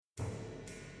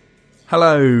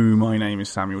Hello, my name is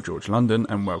Samuel George London,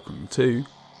 and welcome to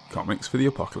Comics for the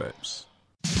Apocalypse.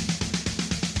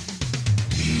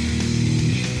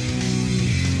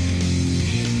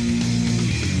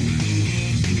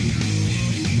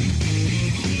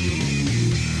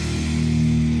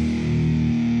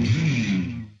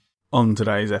 On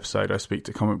today's episode, I speak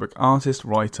to comic book artist,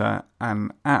 writer,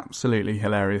 and absolutely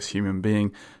hilarious human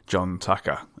being, John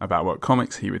Tucker, about what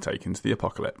comics he would take into the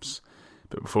apocalypse.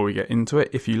 But before we get into it,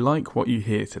 if you like what you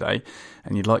hear today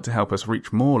and you'd like to help us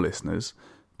reach more listeners,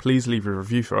 please leave a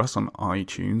review for us on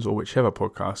iTunes or whichever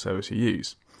podcast service you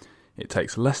use. It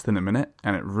takes less than a minute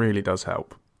and it really does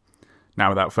help. Now,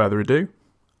 without further ado,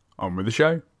 on with the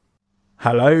show.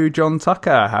 Hello, John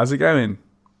Tucker. How's it going?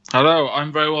 Hello,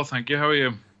 I'm very well, thank you. How are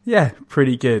you? Yeah,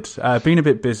 pretty good. Been a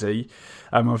bit busy.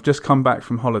 I've just come back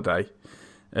from holiday.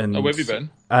 And, where have you been?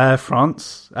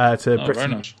 France, to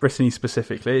Brittany, nice. Brittany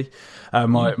specifically.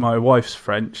 My wife's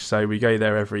French, so we go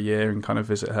there every year and kind of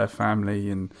visit her family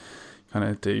and kind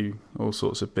of do all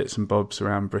sorts of bits and bobs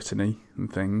around Brittany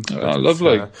and things. Oh,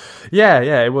 lovely. Yeah,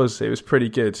 it was pretty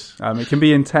good. It can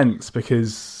be intense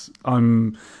because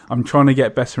I'm trying to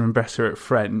get better and better at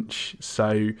French,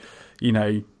 so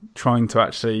trying to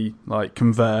actually like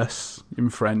converse in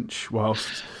French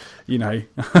whilst I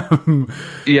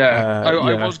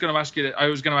was going to ask you. I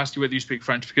was going to ask you whether you speak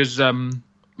French because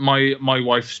my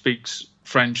wife speaks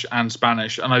French and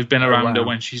Spanish, and I've been around her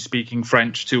when she's speaking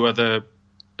French to other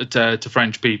to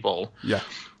French people. Yeah,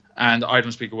 and I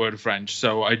don't speak a word of French,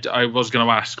 so I was going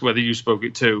to ask whether you spoke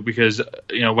it too, because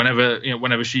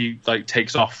whenever she like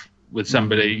takes off with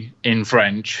somebody in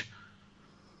French,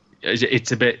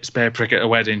 it's a bit spare prick at a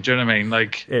wedding. Do you know what I mean?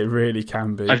 Like, it really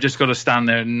can be. I've just got to stand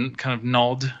there and kind of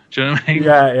nod. Do you know what I mean?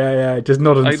 Yeah. Just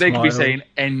nod and smile. They could be saying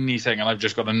anything, and I've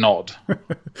just got to nod.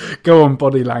 Go on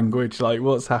body language, like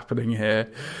what's happening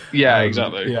here? Yeah,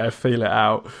 exactly. Yeah, feel it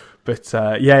out. But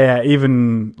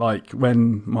even like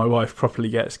when my wife properly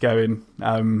gets going,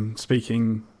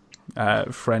 speaking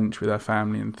French with her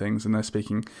family and things, and they're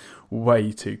speaking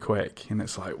way too quick, and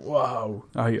it's like, whoa,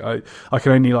 I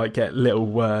can only like get little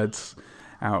words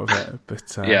out of it, but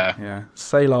yeah,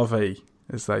 c'est la vie,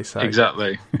 as they say.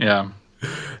 Exactly. Yeah.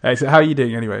 So how are you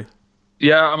doing anyway?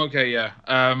 Yeah, I'm okay. Yeah.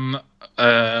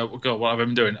 God, what have I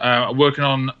been doing? Working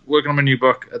on my new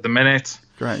book at the minute.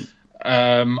 Great.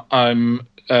 I'm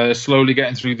slowly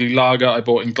getting through the lager I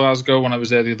bought in Glasgow when I was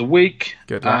there the other week.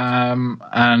 Good luck.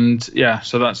 And yeah,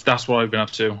 so that's what I've been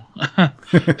up to.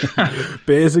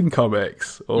 Beers and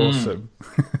comics, awesome.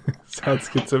 Sounds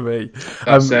good to me.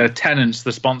 That's Tennent's,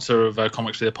 the sponsor of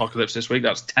Comics for the Apocalypse this week.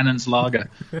 That's Tennent's Lager,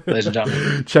 ladies and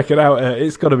gentlemen. Check it out.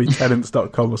 It's got to be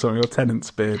Tennents.com or something, or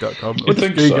TennentsBeer.com. Or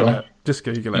just Google it. Just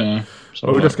Google it. Yeah,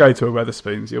 or we'll just go to a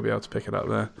Wetherspoons. You'll be able to pick it up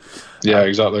there. Yeah,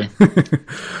 exactly.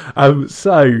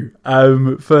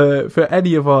 For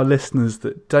any of our listeners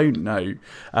that don't know,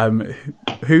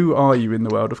 who are you in the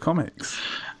world of comics?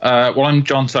 Well, I'm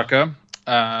John Tucker.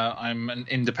 I'm an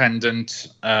independent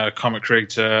comic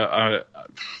creator.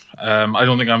 I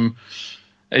don't think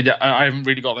I haven't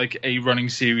really got like a running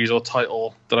series or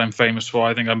title that I'm famous for.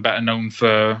 I think I'm better known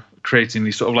for creating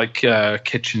these sort of like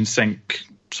kitchen sink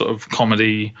sort of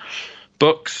comedy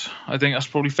books. I think that's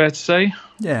probably fair to say.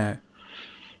 Yeah.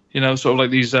 Sort of like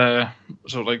these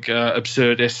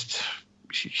absurdist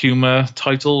humor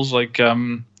titles, like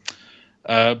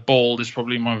Bald is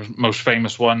probably my most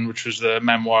famous one, which was the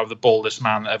memoir of the baldest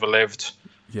man that ever lived.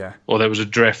 Yeah. Or there was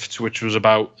Adrift, which was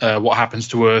about what happens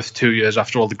to Earth 2 years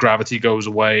after all the gravity goes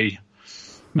away.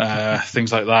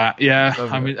 Things like that. Yeah,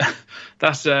 I mean,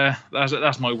 that's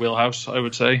my wheelhouse, I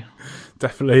would say.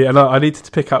 Definitely, and I need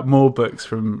to pick up more books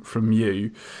from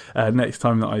you next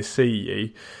time that I see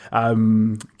you,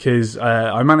 because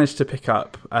I managed to pick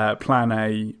up Plan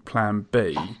A, Plan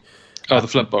B. Oh, the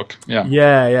Flint book, yeah.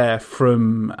 Yeah,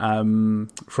 from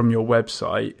your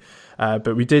website.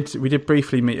 But we did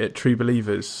briefly meet at True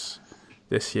Believers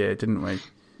this year, didn't we?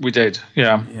 We did,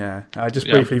 yeah. Yeah, just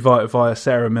briefly via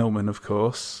Sarah Millman, of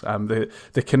course, the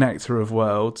connector of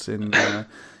worlds in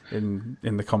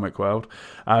the comic world.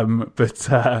 Plan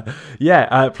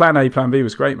A, Plan B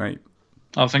was great, mate.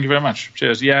 Oh, thank you very much.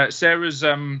 Cheers. Yeah, Sarah's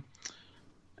Sarah's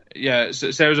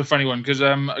a funny one because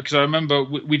I remember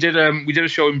we did a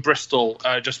show in Bristol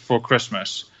just before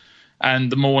Christmas,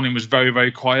 and the morning was very,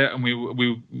 very quiet, and we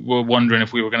were wondering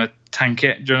if we were going to tank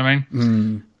it. Do you know what I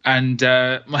mean? And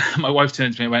my wife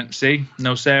turned to me and went, "See,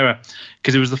 no Sarah,"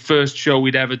 because it was the first show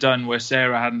we'd ever done where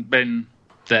Sarah hadn't been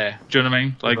there. Do you know what I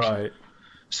mean? Like, right.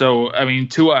 So, I mean,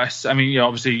 to us,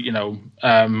 obviously,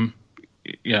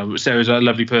 Sarah's a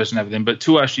lovely person and everything, but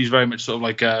to us, she's very much sort of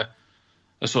like a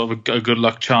a sort of a good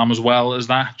luck charm as well as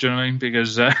that. Do you know what I mean?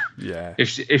 Because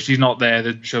if she's not there,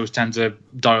 the shows tend to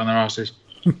die on their asses.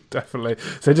 Definitely.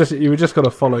 So you just got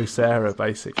to follow Sarah,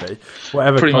 basically.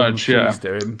 Whatever pretty much, she's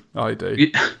doing, I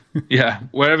do. Yeah,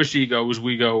 wherever she goes,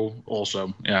 we go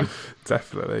also. Yeah,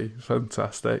 definitely.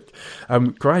 Fantastic.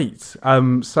 Great.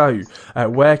 So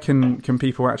where can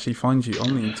people actually find you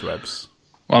on the interwebs?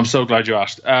 Well, I'm so glad you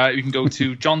asked. You can go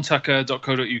to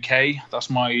johntucker.co.uk. That's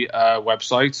my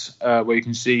website, where you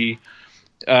can see,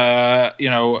 there's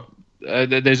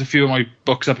a few of my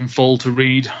books up in full to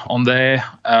read on there.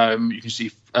 You can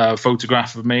see a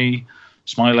photograph of me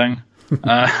smiling.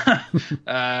 I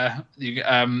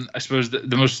suppose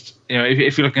the most,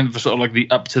 if you're looking for sort of like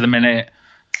the up to the minute,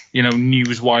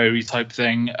 newswiry type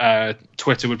thing,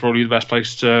 Twitter would probably be the best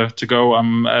place to go.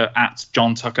 I'm at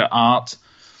John Tucker Art.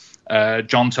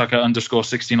 John Tucker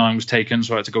 _69 was taken,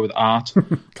 so I had to go with art.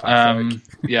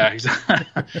 Yeah,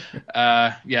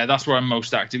 that's where I'm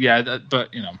most active. Yeah, but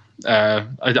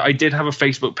I did have a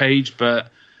Facebook page, but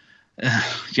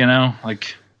what's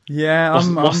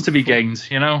to be gained,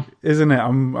 Isn't it?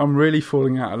 I'm really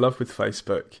falling out of love with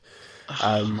Facebook.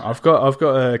 I've got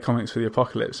a Comics for the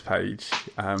Apocalypse page.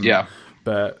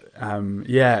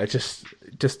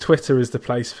 Just Twitter is the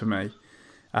place for me.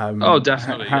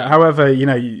 Definitely. However,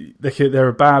 there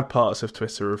are bad parts of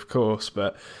Twitter, of course,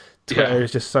 but Twitter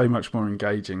is just so much more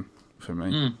engaging for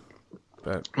me.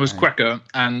 But it was quicker,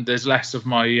 and there's less of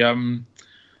my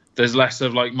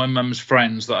my mum's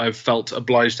friends that I've felt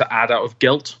obliged to add out of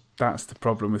guilt. That's the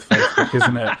problem with Facebook,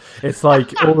 isn't it? It's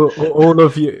like all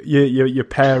of your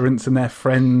parents and their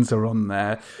friends are on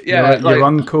there. Yeah, your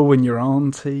uncle and your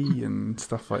auntie and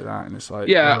stuff like that. And it's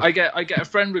like, I get a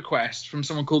friend request from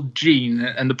someone called Jean,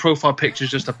 and the profile picture is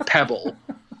just a pebble.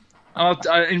 I'll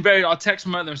text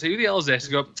my mother and say, "Who the hell is this?"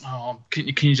 I go, "Oh, can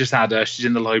you just add her? She's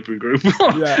in the library group."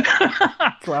 Yeah,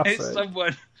 classic. It's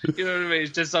someone, you know what I mean?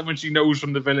 It's just someone she knows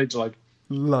from the village. Like,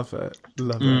 love it.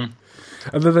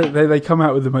 And then they come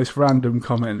out with the most random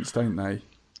comments, don't they?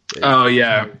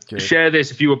 Share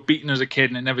this if you were beaten as a kid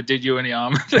and it never did you any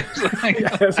harm. It's like,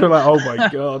 oh my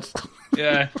god.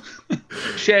 Yeah.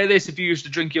 Share this if you used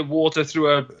to drink your water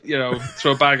through a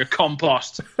bag of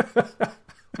compost.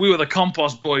 We were the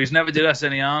compost boys, never did us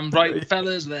any harm. Right,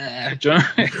 fellas, there. Do you know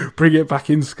what I mean? Bring it back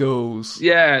in schools.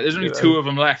 Yeah, there's only two of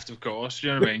them left, of course. Do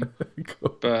you know what I mean?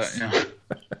 But,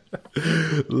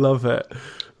 Love it.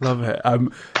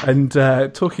 And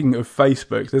talking of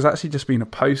Facebook, there's actually just been a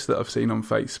post that I've seen on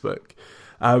Facebook,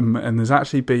 and there's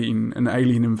actually been an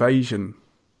alien invasion.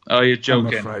 Oh, you're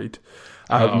joking. I'm afraid.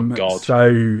 Oh, God.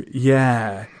 So,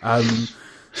 yeah.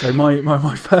 So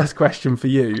my first question for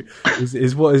you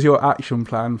is what is your action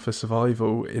plan for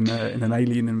survival in an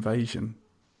alien invasion?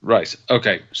 Right.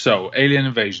 Okay. So alien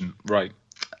invasion. Right.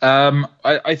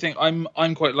 I think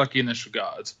I'm quite lucky in this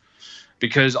regard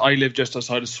because I live just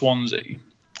outside of Swansea,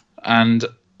 and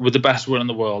with the best will in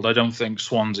the world, I don't think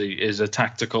Swansea is a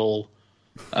tactical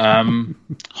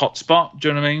hotspot. Do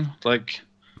you know what I mean? Like,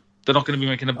 they're not going to be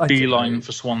making a beeline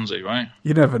for Swansea, right?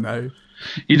 You never know.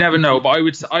 You never know, but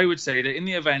I would say that in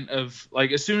the event of,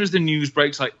 like, as soon as the news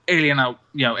breaks, like alien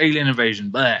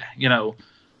invasion, I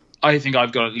think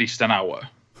I've got at least an hour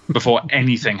before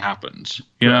anything happens.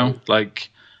 You know, like,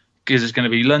 because it's going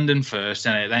to be London first,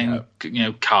 and then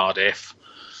Cardiff,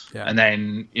 and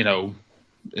then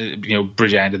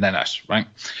Bridgend, and then us, right?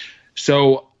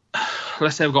 So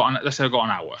let's say I've got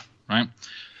an hour, right?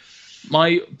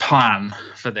 My plan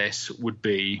for this would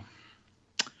be,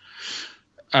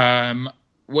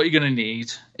 what you're going to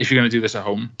need, if you're going to do this at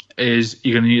home, is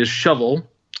you're going to need a shovel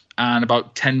and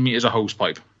about 10 meters of hose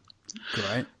pipe.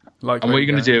 Great. And what you're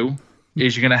going to do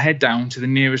is you're going to head down to the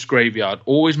nearest graveyard.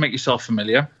 Always make yourself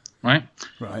familiar, right?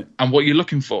 Right. And what you're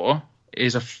looking for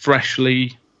is a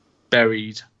freshly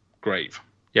buried grave.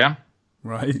 Yeah?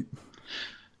 Right.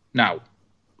 Now,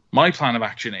 my plan of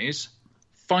action is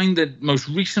find the most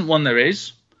recent one there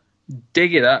is,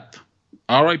 dig it up,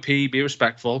 RIP, be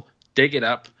respectful, dig it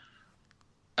up,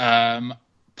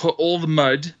 put all the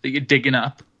mud that you're digging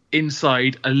up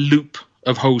inside a loop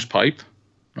of hose pipe,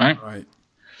 right? Right.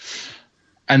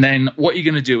 And then what you're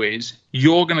going to do is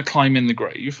you're going to climb in the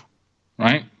grave,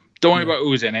 right? Don't worry about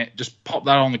who's in it. Just pop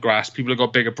that on the grass. People have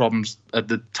got bigger problems at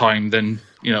the time than,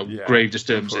 grave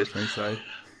disturbances. So.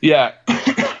 Yeah.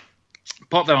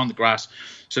 Pop that on the grass.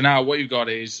 So now what you've got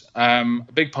is a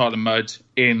big pile of mud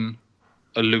in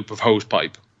a loop of hose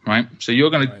pipe, right? So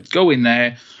you're going to go in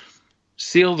there,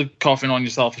 seal the coffin on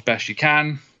yourself as best you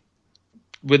can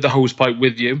with the hose pipe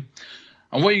with you.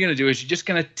 And what you're going to do is you're just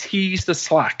going to tease the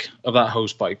slack of that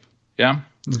hose pipe, yeah?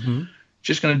 Mm-hmm.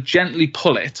 Just going to gently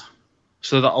pull it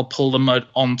so that I'll pull the mud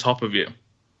on top of you,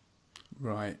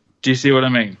 Right. Do you see what I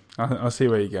mean? I see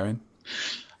where you're going.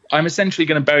 I'm essentially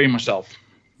going to bury myself.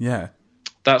 Yeah.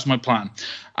 That's my plan.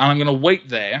 And I'm going to wait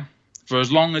there for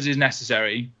as long as is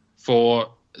necessary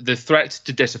for the threat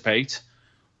to dissipate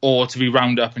or to be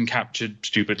rounded up and captured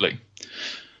stupidly.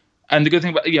 And the good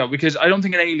thing about, because I don't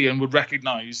think an alien would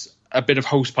recognize a bit of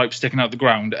hosepipe sticking out the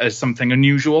ground as something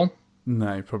unusual.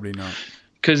 No, probably not.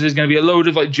 Because there's going to be a load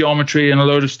of like geometry and a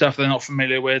load of stuff they're not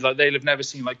familiar with. Like they'll have never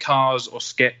seen like cars or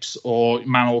skips or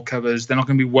manhole covers. They're not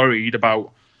going to be worried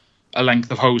about a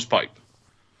length of hosepipe.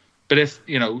 But if,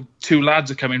 two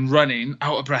lads are coming running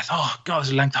out of breath, oh God,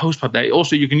 there's a length of hosepipe there.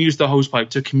 Also, you can use the hosepipe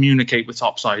to communicate with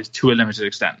topside to a limited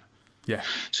extent. Yeah.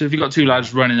 So if you've got two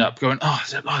lads running up going,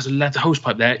 there's a length of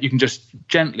hosepipe there, you can just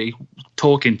gently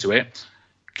talk into it.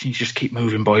 Can you just keep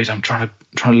moving, boys? I'm trying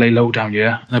to lay low down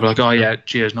here. And they'll be like, oh yeah,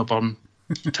 cheers, no problem.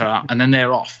 And then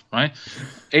they're off, right?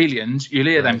 Aliens, you'll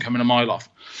hear them coming a mile off.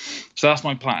 So that's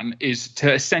my plan, is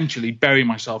to essentially bury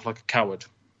myself like a coward.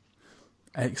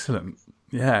 Excellent.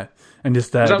 Yeah. And just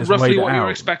Is that just roughly wait it what you out.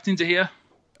 were expecting to hear?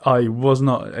 I was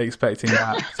not expecting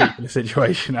that particular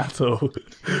situation at all,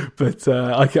 but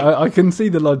I can see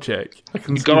the logic.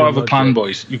 You've got to have a plan,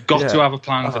 boys. You've got to have a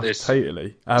plan for this.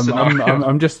 Totally.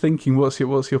 I'm just thinking, what's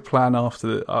your plan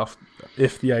after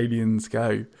if the aliens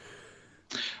go?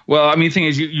 Well, I mean, the thing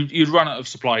is, you'd run out of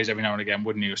supplies every now and again,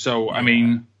 wouldn't you? So, I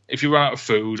mean, if you run out of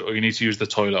food or you need to use the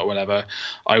toilet or whatever,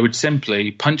 I would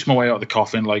simply punch my way out of the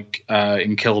coffin, like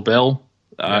in Kill Bill.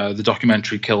 The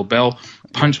documentary Kill Bill,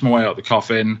 punch my way out the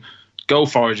coffin, go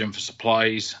foraging for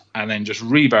supplies, and then just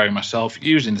rebury myself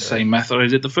using the same method I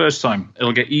did the first time.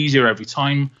 It'll get easier every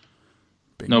time.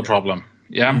 Bingo. No problem.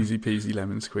 Yeah. Easy peasy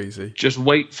lemon squeezy. Just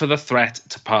wait for the threat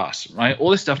to pass, right?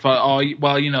 All this stuff about,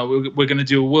 we're going to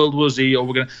do a World War Z, or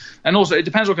we're going to... And also, it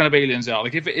depends what kind of aliens they are.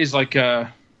 Like, if it is like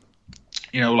a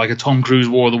Tom Cruise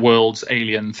War of the Worlds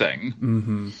alien thing...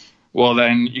 Mm-hmm. Well,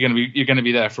 then you're gonna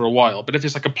be there for a while. But if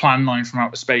it's like a Plan 9 from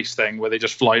outer space thing where they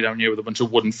just fly down here with a bunch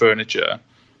of wooden furniture,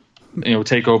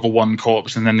 take over one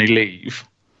corpse and then they leave,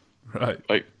 right?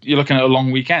 Like you're looking at a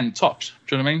long weekend tops.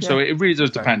 Do you know what I mean? Yeah, so it really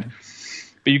does depend.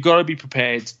 But you've got to be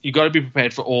prepared. You've got to be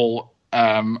prepared for all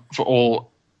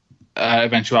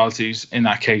eventualities in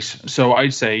that case. So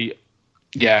I'd say,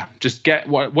 just get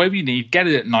whatever you need. Get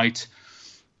it at night.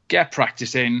 Get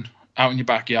practice in out in your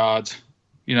backyard.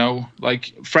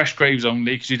 Like fresh graves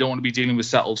only, because you don't want to be dealing with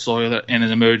settled soil in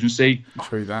an emergency.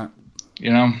 True that.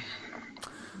 Yeah.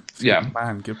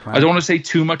 Good plan. I don't want to say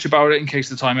too much about it in case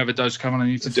the time ever does come and I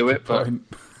need to do it. But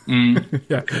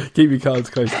yeah, keep your cards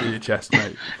close to your chest,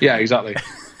 mate. Yeah, exactly.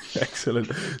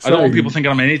 Excellent. I don't want people thinking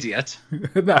I'm an idiot.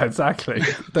 No, exactly.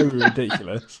 Don't be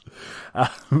ridiculous.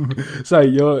 So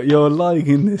you're lying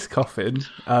in this coffin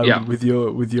with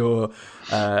your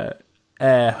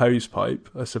air hose pipe,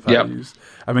 I suppose. Yep.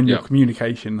 I mean, your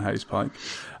communication hose pipe,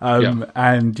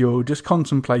 and you're just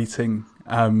contemplating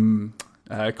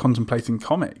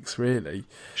comics, really.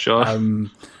 Sure.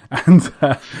 And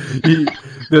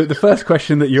the first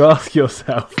question that you ask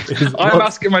yourself is... I'm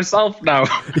asking myself now.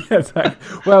 Yeah,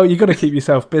 exactly. Well, you've got to keep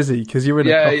yourself busy because you're in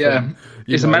a coffin. Yeah.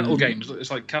 It's a mental game. It's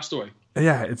like Castaway.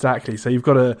 Yeah, exactly. So you've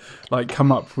got to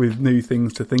come up with new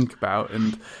things to think about,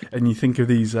 and you think of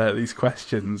these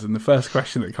questions. And the first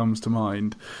question that comes to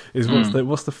mind is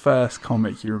what's the first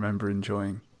comic you remember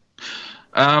enjoying?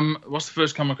 What's the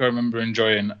first comic I remember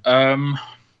enjoying?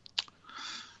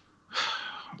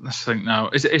 Let's think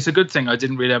now. It's a good thing I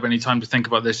didn't really have any time to think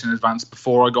about this in advance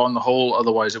before I got on the hole.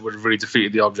 Otherwise, it would have really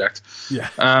defeated the object. Yeah.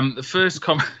 The first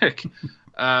comic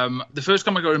I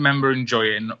remember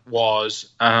enjoying was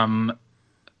the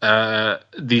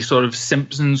sort of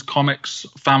Simpsons comics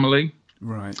family.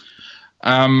 Right.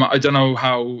 I don't know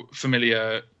how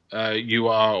familiar you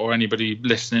are or anybody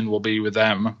listening will be with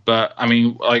them, but I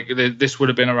mean, like this would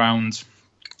have been around.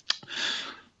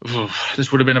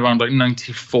 This would have been around like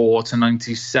 94 to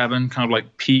 97, kind of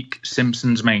like peak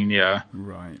Simpsons mania.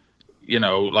 Right.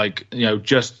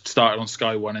 Just started on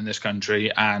Sky One in this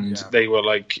country, and they were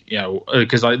like,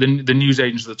 because the news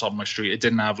agents at the top of my street, it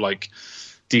didn't have like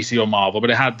DC or Marvel, but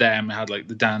it had them. It had like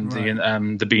the Dandy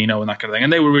and the Beano and that kind of thing,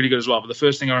 and they were really good as well. But the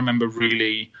first thing I remember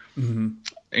really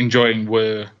enjoying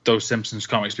were those Simpsons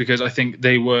comics, because I think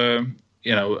they were,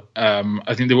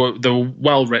 I think they were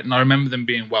well written. I remember them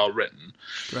being well written.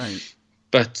 Right.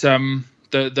 But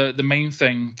the main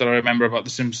thing that I remember about the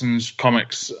Simpsons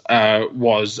comics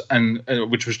was, and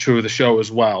which was true of the show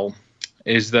as well,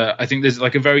 is that I think there's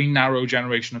like a very narrow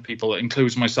generation of people, that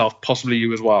includes myself, possibly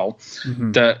you as well,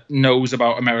 that knows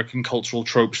about American cultural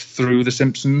tropes through the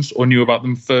Simpsons, or knew about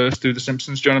them first through the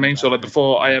Simpsons. Do you know what I mean? So like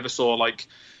before I ever saw like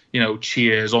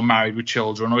Cheers or Married with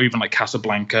Children or even like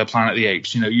Casablanca, Planet of the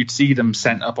Apes, you'd see them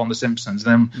sent up on The Simpsons.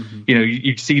 And then,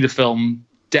 you'd see the film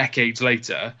decades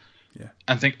later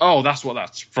and think, oh, that's what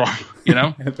that's from,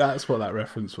 That's what that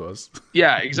reference was.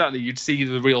 Yeah, exactly. You'd see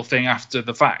the real thing after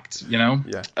the fact, Yeah.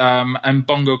 And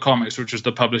Bongo Comics, which was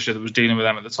the publisher that was dealing with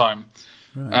them at the time,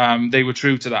 right. They were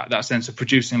true to that sense of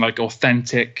producing like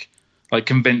authentic, like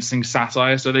convincing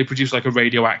satire. So they produced like a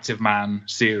Radioactive Man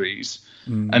series.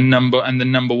 And the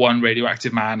number one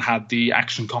Radioactive Man had the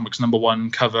Action Comics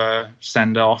 #1 cover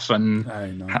send off and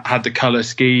had the color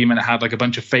scheme, and it had like a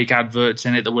bunch of fake adverts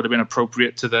in it that would have been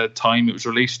appropriate to the time it was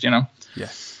released, Yeah.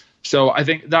 So I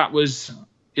think that was,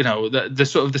 the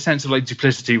sort of the sense of like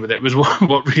duplicity with it was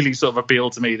what really sort of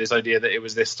appealed to me. This idea that it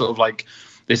was this sort of like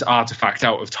this artifact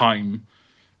out of time.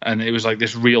 And it was like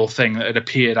this real thing that had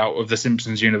appeared out of the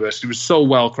Simpsons universe. It was so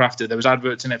well crafted. There was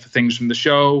adverts in it for things from the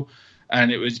show. And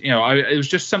it was, it was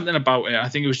just something about it. I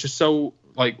think it was just so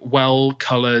like well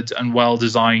colored and well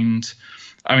designed.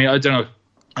 I mean, I don't know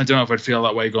if I'd feel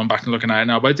that way going back and looking at it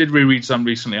now, but I did reread some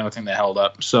recently, and I think they held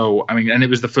up. So, I mean, and it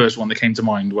was the first one that came to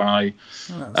mind when I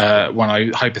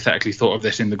hypothetically thought of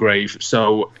this in the grave.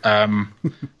 So,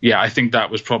 I think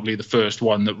that was probably the first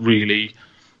one that really,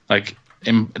 like,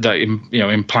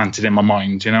 implanted in my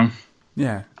mind.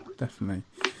 Yeah, definitely.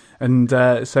 And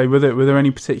so, were there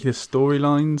any particular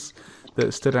storylines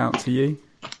that stood out to you?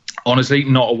 Honestly,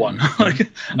 not a one. I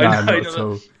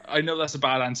know that's a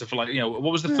bad answer for what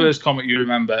was the first comic you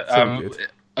remember?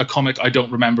 A comic I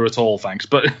don't remember at all, thanks.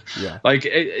 But like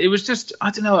it was just,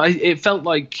 I don't know. It felt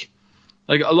like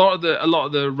a lot of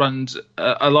the runs,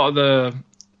 a lot of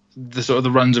the sort of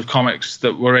the runs of comics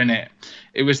that were in it.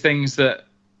 It was things that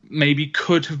maybe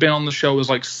could have been on the show as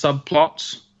like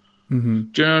subplots. Mm-hmm.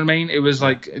 Do you know what I mean? It was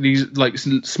like these like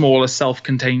smaller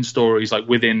self-contained stories like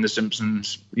within the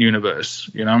Simpsons universe,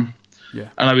 Yeah. And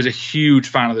I was a huge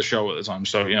fan of the show at the time,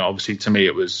 so obviously to me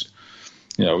it was,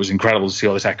 it was incredible to see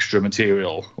all this extra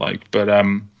material. I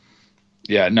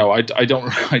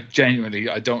genuinely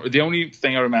don't. The only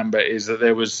thing I remember is that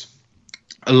there was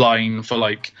a line for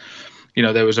like,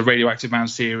 there was a Radioactive Man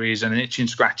series and an Itchy and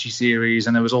Scratchy series,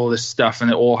 and there was all this stuff,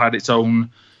 and it all had its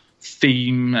own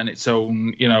theme and its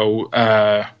own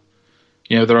their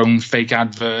own fake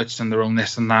adverts and their own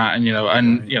this and that, and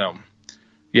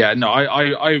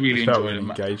I really enjoyed really it.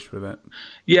 Engaged with it.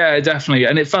 Yeah, definitely.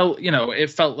 And it felt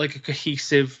like a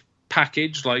cohesive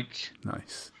package. Like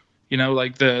nice.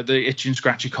 Like the Itchy and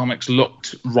Scratchy comics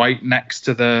looked right next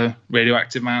to the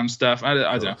Radioactive Man stuff. I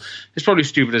don't know. It's probably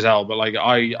stupid as hell, but like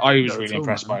I was really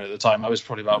impressed by it at the time. I was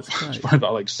probably about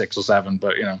like 6 or 7,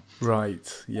 but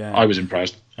Right. Yeah. I was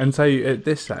impressed. And so at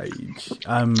this age,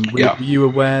 were you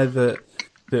aware that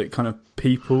kind of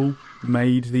people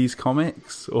made these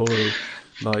comics, or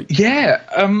like? Yeah.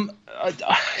 I mean,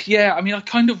 I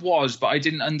kind of was, but I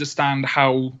didn't understand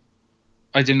how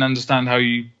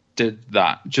you did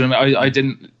that. Do you know what I mean? I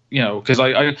didn't, because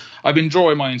I've been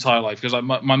drawing my entire life, because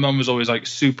my mum was always like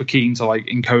super keen to like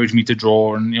encourage me to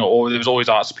draw, and or there was always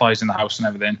art supplies in the house and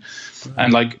everything,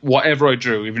 and like whatever I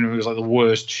drew, even if it was like the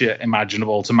worst shit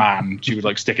imaginable to man, she would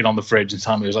like stick it on the fridge and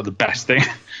tell me it was like the best thing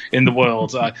in the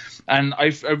world. And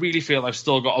I really feel I've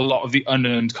still got a lot of the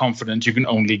unearned confidence you can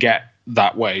only get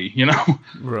that way,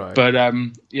 Right. But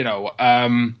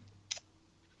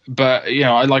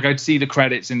I'd see the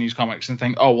credits in these comics and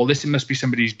think, oh well, this must be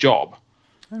somebody's job.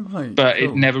 Oh, right. But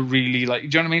cool. It never really do you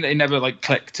know what I mean? It never like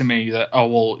clicked to me that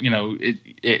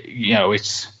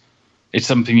it's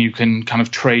something you can kind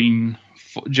of train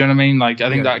for, do you know what I mean? Like I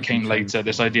think that came later.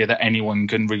 This idea that anyone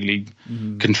can really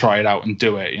can try it out and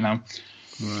do it.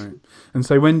 Right. And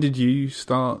so when did you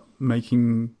start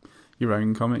making your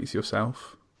own comics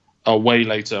yourself? Oh, way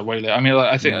later. I mean,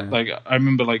 I think I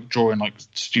remember like drawing like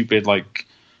stupid like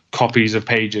copies of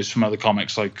pages from other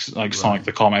comics, like Sonic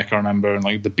the Comic, I remember, and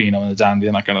like the Beano and the Dandy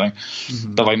and that kind of thing.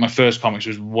 Mm-hmm. But like my first comics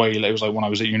was way late. It was like when I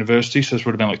was at university, so this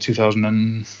would have been like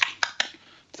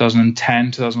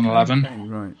 2010, 2011. Okay,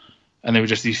 right. And they were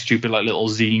just these stupid like little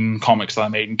zine comics that I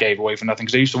made and gave away for nothing,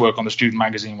 because I used to work on the student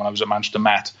magazine when I was at Manchester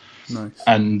Met. Nice.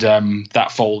 And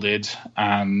that folded,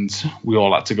 and we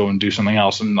all had to go and do something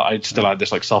else, and I still had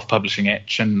this like self-publishing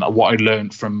itch. And what I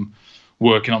learned from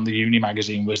working on the uni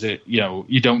magazine was that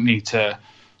you don't need to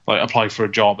like apply for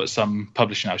a job at some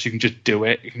publishing house. You can just do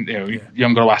it. You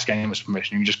haven't got to ask anyone's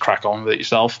permission. You can just crack on with it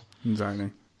yourself. Exactly.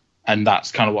 And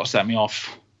that's kind of what set me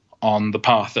off on the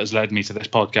path that has led me to this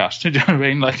podcast. Do you know what I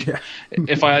mean? Like,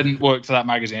 if I hadn't worked for that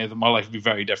magazine, my life would be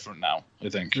very different now, I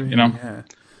think. Really,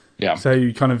 Yeah. So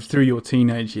you kind of through your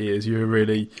teenage years, you were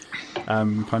really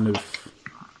kind of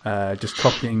just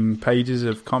copying pages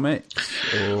of comics,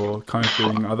 or kind of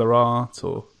doing other art,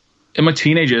 or in my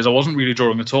teenage years, I wasn't really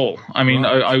drawing at all. I mean,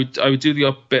 Right. I would do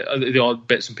the odd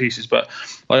bits and pieces, but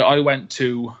like I went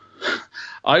to,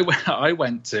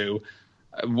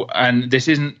 and this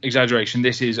isn't exaggeration.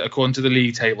 This is according to the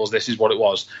league tables. This is what it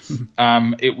was.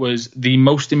 It was the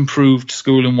most improved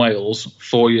school in Wales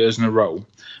 4 years in a row.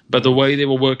 But the way they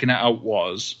were working it out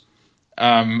was,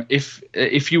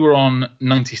 if you were on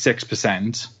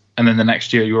 96%, and then the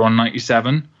next year you were on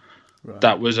 97, Right.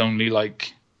 that was only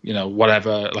like,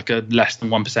 whatever, like a less than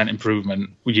 1%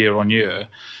 improvement year on year.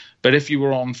 But if you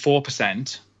were on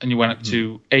 4% and you went up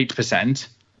to 8%,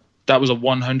 that was a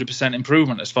 100%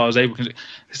 improvement as far as they were concerned.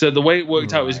 So the way it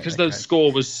worked out is because the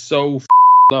score was so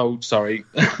low. Sorry,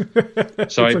 put a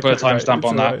timestamp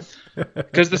on that.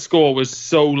 Because the score was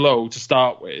so low to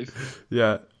start with.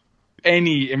 Yeah.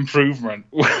 Any improvement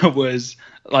was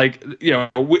like,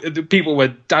 the people were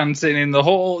dancing in the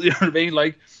hall. You know what I mean?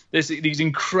 Like these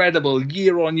incredible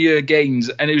year-on-year gains,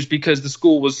 and it was because the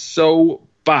school was so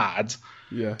bad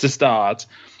to start.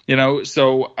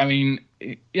 So I mean,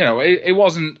 it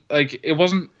wasn't like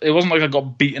I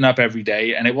got beaten up every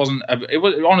day, and it wasn't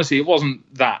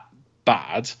that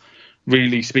bad.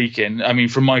 Really speaking, I mean,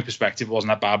 from my perspective, it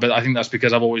wasn't that bad, but I think that's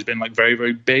because I've always been like very,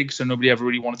 very big, so nobody ever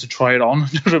really wanted to try it on.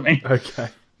 You know what I mean? Okay.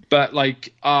 But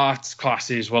like arts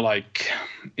classes were like,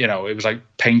 it was like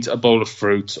paint a bowl of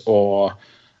fruit, or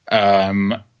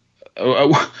one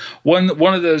of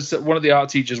the art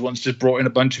teachers once just brought in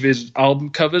a bunch of his album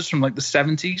covers from like the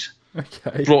 70s.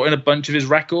 Okay. Brought in a bunch of his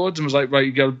records and was like, right,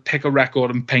 you got to pick a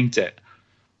record and paint it.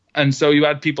 And so you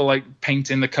had people like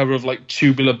painting the cover of like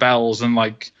Tubular Bells and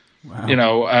like,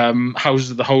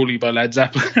 Houses of the Holy by Led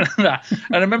Zeppelin and that.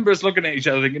 And I remember us looking at each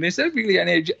other thinking, is there really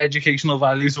any educational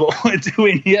values to what we're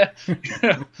doing here?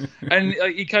 And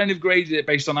he kind of graded it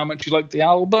based on how much you liked the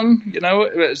album,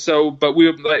 So, but we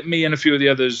were like, me and a few of the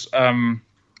others,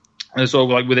 sort of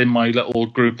like within my little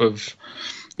group of,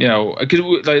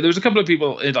 because there was a couple of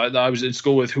people that I was in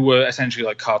school with who were essentially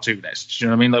like cartoonists. You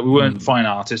know what I mean? Like we weren't fine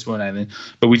artists, we weren't anything,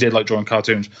 but we did like drawing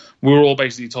cartoons. We were all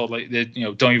basically told like,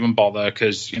 don't even bother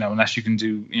because unless you can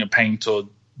do paint or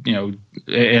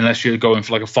unless you're going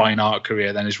for like a fine art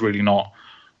career, then it's really not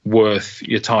worth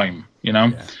your time.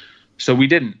 Yeah. So we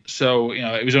didn't. So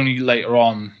it was only later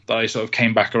on that I sort of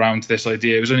came back around to this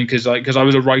idea. It was only because I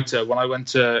was a writer when I went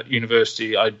to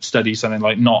university. I studied something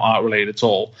like not art related at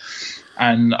all.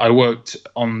 And I worked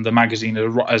on the magazine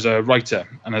as a writer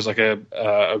and as like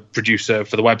a producer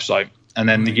for the website. And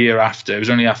then the year after, it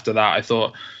was only after that I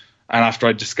thought, and after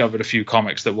I discovered a few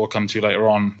comics that we'll come to later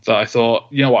on, that I thought,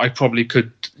 I probably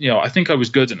could, I think I was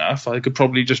good enough. I could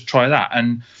probably just try that.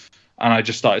 And I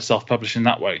just started self-publishing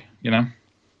that way,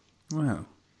 Wow.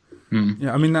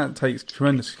 Yeah, I mean, that takes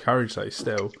tremendous courage, though,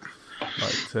 still,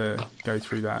 like to go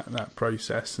through that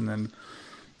process and then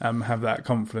have that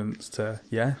confidence to,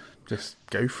 just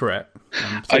go for it.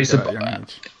 I suppose.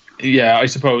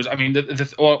 I mean,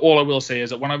 all I will say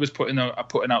is that when I was putting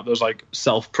out those like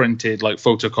self-printed like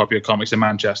photocopier comics in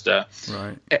Manchester,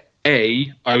 right?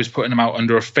 I was putting them out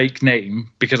under a fake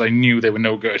name because I knew they were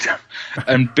no good,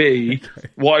 and B,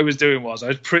 what I was doing was I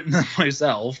was printing them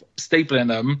myself, stapling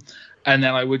them, and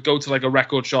then I would go to like a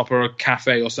record shop or a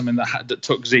cafe or something that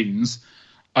took zines.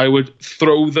 I would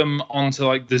throw them onto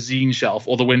like the zine shelf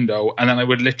or the window, and then I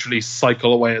would literally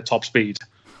cycle away at top speed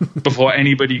before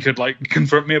anybody could like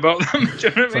confront me about them. Do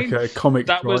you know what I mean? Like a comic.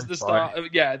 That was the start.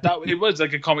 It was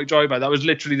like a comic drive-by. That was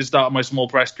literally the start of my small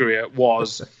press career.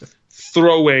 Was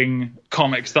throwing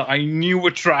comics that I knew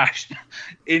were trash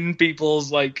in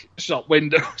people's like shop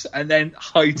windows and then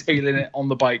hightailing it on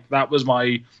the bike. That was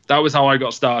how I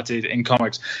got started in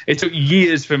comics. It took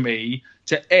years for me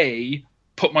to A,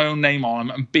 put my own name on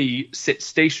them, and B, sit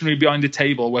stationary behind a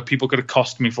table where people could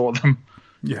accost me for them.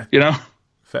 Yeah.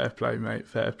 Fair play, mate.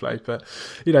 Fair play. But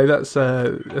that's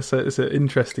it's an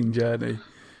interesting journey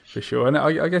for sure, and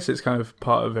I guess it's kind of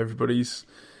part of everybody's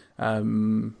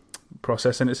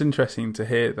process. And it's interesting to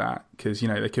hear that because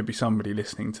there could be somebody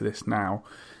listening to this now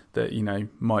that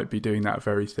might be doing that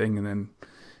very thing, and then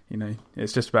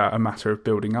it's just about a matter of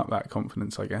building up that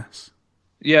confidence, I guess.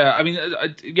 Yeah, I mean,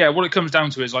 what it comes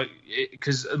down to is like,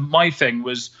 because my thing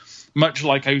was much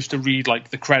like I used to read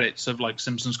like the credits of like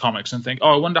Simpsons comics and think,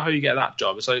 oh, I wonder how you get that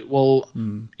job. It's like, well,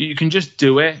 you can just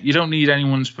do it. You don't need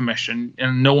anyone's permission,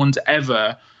 and no one's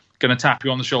ever going to tap you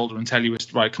on the shoulder and tell you,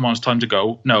 right, come on, it's time to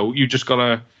go. No, you've just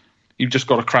got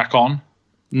to crack on.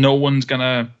 No one's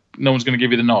gonna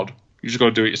give you the nod. You just got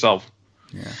to do it yourself.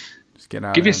 Yeah, just get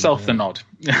out. Give yourself the nod.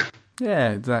 Yeah,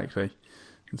 exactly.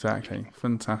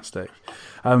 Fantastic.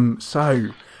 So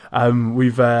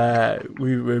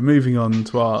we're moving on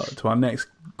to our next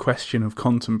question of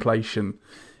contemplation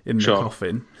in the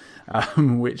coffin.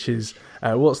 which is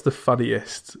what's the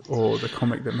funniest or the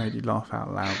comic that made you laugh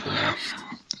out loud the most?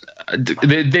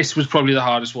 This was probably the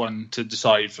hardest one to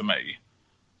decide for me.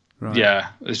 Right. Yeah,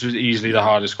 this was easily the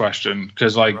hardest question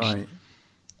because, like,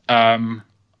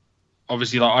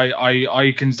 obviously, like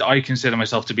I consider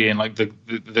myself to be in like the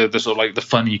sort of like the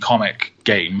funny comic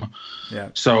game.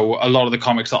 Yeah. So a lot of the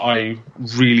comics that I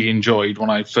really enjoyed when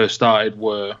I first started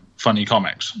were funny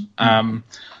comics. And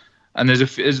there's a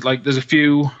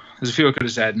few I could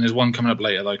have said, and there's one coming up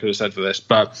later that I could have said for this.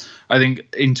 But I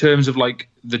think in terms of like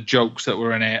the jokes that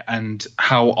were in it and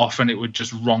how often it would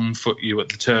just wrong foot you at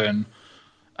the turn,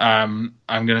 I'm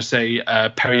going to say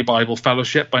Perry Bible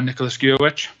Fellowship by Nicholas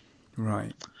Gurwitch.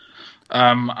 Right.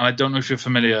 And I don't know if you're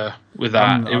familiar with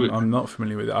that. I'm not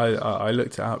familiar with it. I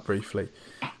looked it up briefly.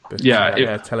 But,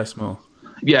 tell us more.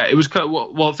 Yeah, it was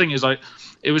well. The thing is, like,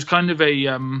 it was kind of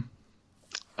a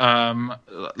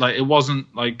like it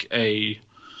wasn't like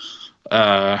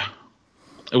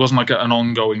an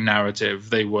ongoing narrative.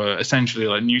 They were essentially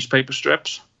like newspaper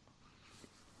strips.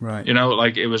 Right. You know,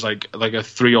 like it was like a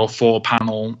 3 or 4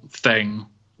 panel thing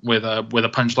with a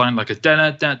punchline, like a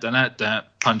da da da da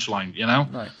punchline. You know,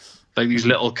 nice. Like these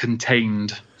little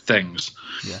contained things.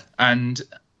 Yeah. And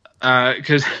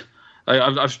because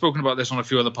I've spoken about this on a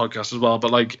few other podcasts as well, but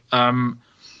like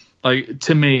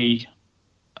to me,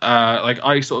 like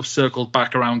I sort of circled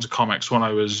back around to comics when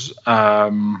I was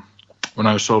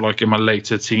sort of like in my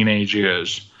later teenage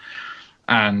years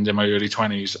and in my early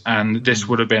 20s, and this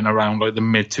would have been around like the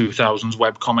mid 2000s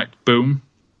webcomic boom.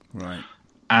 Right.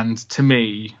 And to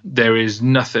me, there is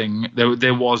nothing.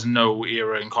 There was no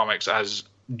era in comics as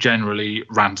generally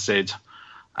rancid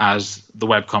as the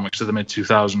webcomics of the mid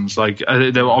 2000s. Like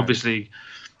there were obviously,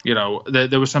 you know,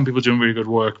 there were some people doing really good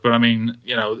work, but I mean,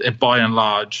 you know, by and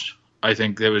large, I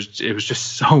think it was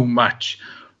just so much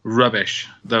rubbish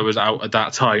that was out at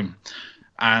that time,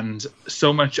 and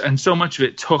so much of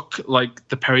it took like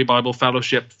the Perry Bible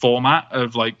Fellowship format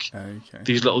of like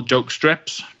these little joke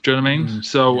strips. Do you know what I mean? Mm-hmm.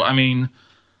 So I mean,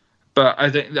 but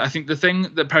I think the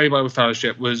thing that Perry Bible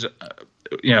Fellowship was,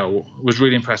 was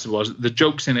really impressive was the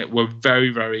jokes in it were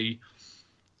very, very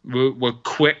were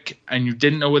quick, and you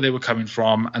didn't know where they were coming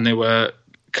from, and they were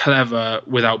clever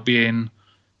without being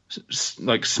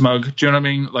like smug. Do you know what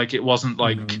I mean? Like it wasn't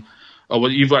like, oh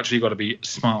well, you've actually got to be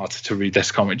smart to read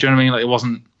this comic. Do you know what I mean? Like it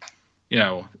wasn't, you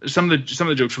know, some of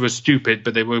the jokes were stupid,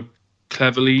 but they were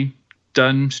cleverly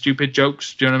done stupid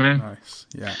jokes. Do you know what I mean? Nice.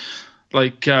 Yeah.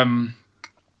 Like the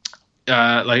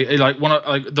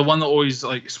one that always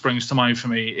like springs to mind for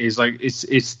me is like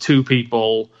it's 2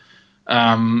 people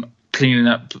cleaning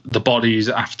up the bodies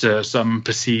after some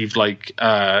perceived like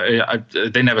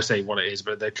they never say what it is,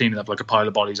 but they're cleaning up like a pile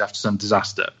of bodies after some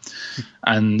disaster,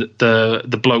 and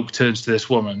the bloke turns to this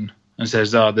woman and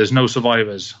says, there's no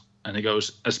survivors, and he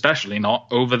goes, especially not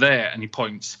over there, and he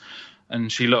points,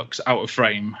 and she looks out of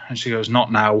frame and she goes,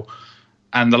 not now.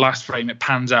 And the last frame, it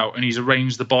pans out, and he's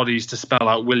arranged the bodies to spell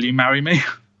out, will you marry me?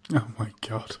 Oh, my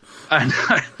God. And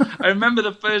I remember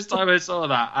the first time I saw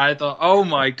that, I thought, oh,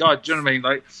 my God, do you know what I mean?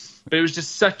 Like, but it was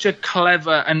just such a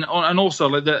clever... And also,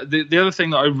 like the other thing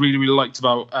that I really, really liked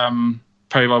about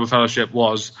Perry Bible Fellowship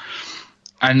was,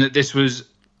 and this was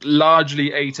largely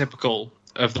atypical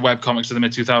of the webcomics of the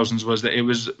mid-2000s, was that it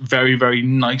was very, very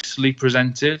nicely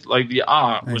presented. Like, the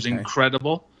art was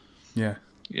incredible. Yeah.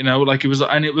 You know, like it was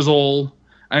all...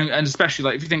 And especially,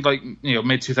 like, if you think, like, you know,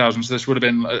 mid-2000s, this would have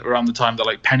been around the time that,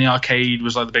 like, Penny Arcade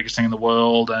was, like, the biggest thing in the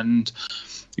world, and,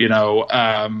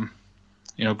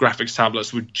 graphics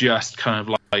tablets were just kind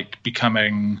of, like,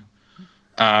 becoming...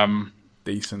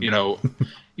 decent. You know,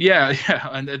 yeah,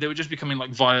 and they were just becoming, like,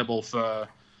 viable for,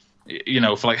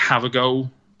 for, like, have-a-go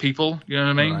people, you know what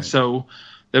I mean? Right. So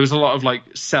there was a lot of,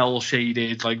 like,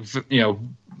 cel-shaded, like,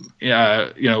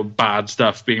 bad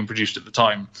stuff being produced at the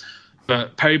time.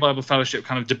 But Perry Bible Fellowship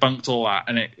kind of debunked all that,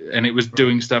 and it was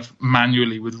doing stuff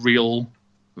manually with real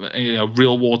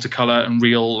watercolor and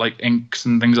real like inks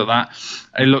and things like that.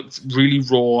 It looked really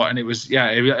raw, and it was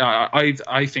I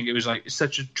think it was like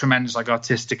such a tremendous like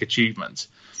artistic achievement.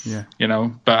 Yeah, you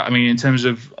know. But I mean, in terms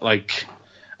of like,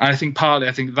 I think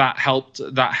that helped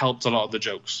a lot of the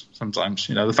jokes sometimes.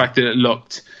 You know, the fact that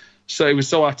it was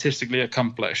so artistically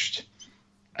accomplished.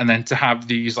 And then to have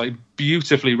these like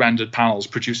beautifully rendered panels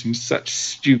producing such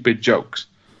stupid jokes,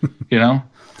 you know,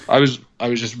 I was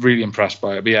just really impressed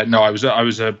by it. But yeah, no, I was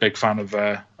a big fan of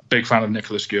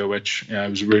Nicholas Gurwitch. Yeah, it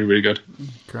was really, really good.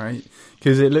 Great,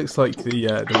 because it looks like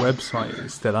the website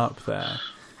is still up there.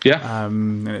 Yeah,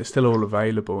 and it's still all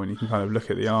available, and you can kind of look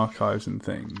at the archives and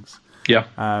things. Yeah,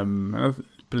 I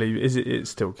believe it's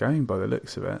still going by the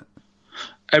looks of it.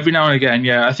 Every now and again,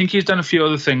 yeah. I think he's done a few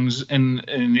other things in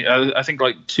I think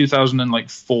like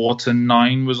 2004 to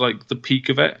 9 was like the peak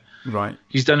of it. Right.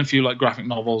 He's done a few like graphic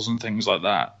novels and things like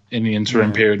that in the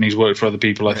interim period, and he's worked for other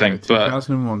people, I think.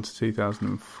 2001 to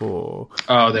 2004.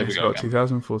 Oh, there we go.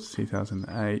 2004 to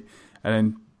 2008, and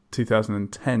then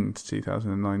 2010 to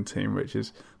 2019, which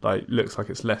is like looks like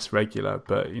it's less regular,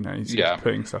 but you know he's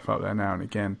putting stuff up there now and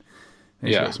again.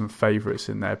 He's got some favourites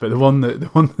in there, but the one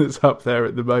that's up there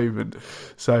at the moment,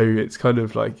 so it's kind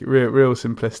of like real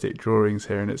simplistic drawings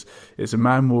here, and it's a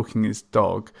man walking his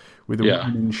dog with a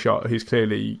woman in shot who's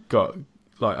clearly got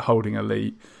like holding a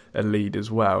lead as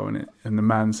well, and the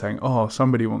man saying, "Oh,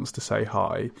 somebody wants to say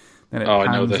hi." Then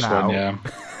I know this one, yeah.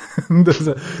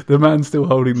 The man's still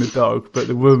holding the dog, but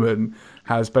the woman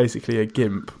has basically a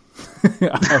gimp.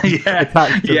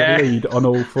 Attached to the lead on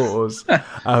all fours.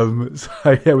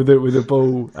 So with a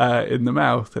ball in the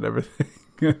mouth and everything.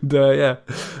 And that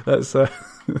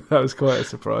was quite a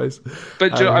surprise.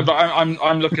 But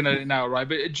I'm looking at it now, right?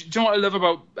 But do you know what I love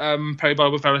about Perry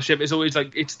Barber Fellowship? It's always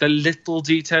like it's the little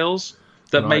details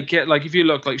that make it. Like if you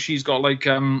look, like she's got like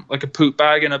a poop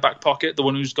bag in her back pocket, the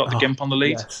one who's got the gimp on the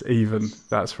lead. Yes, even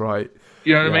that's right.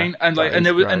 You know what I mean? And like, and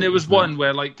there was one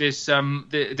where like this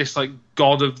this like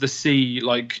god of the sea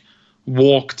like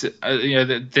walked,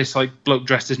 this like bloke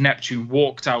dressed as Neptune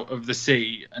walked out of the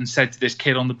sea and said to this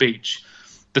kid on the beach,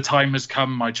 "The time has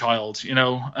come, my child,"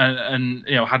 and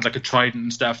had like a trident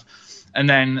and stuff. And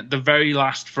then the very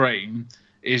last frame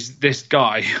is this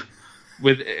guy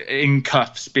in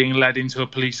cuffs being led into a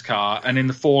police car, and in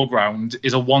the foreground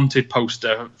is a wanted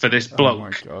poster for this bloke. Oh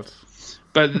my God.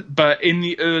 But in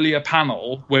the earlier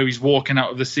panel where he's walking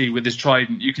out of the sea with his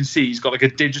trident, you can see he's got like a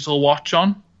digital watch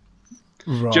on.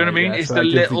 Right, do you know what I mean? Yeah, it's so the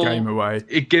little. Gives the game away.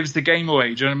 It gives the game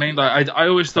away. Do you know what I mean? Like I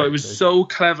always thought it was so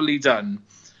cleverly done,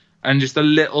 and just the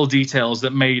little details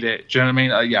that made it. Do you know what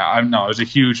I mean? I was a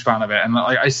huge fan of it, and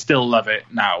I still love it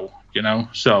now.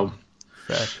 So.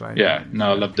 Fair play. Yeah,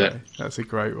 I loved it. That's a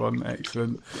great one.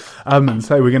 Excellent. And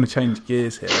so we're going to change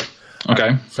gears here.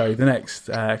 Okay. So the next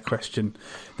question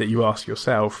that you ask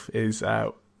yourself is,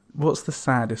 what's the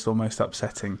saddest or most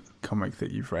upsetting comic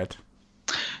that you've read?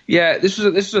 Yeah, this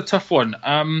is a tough one.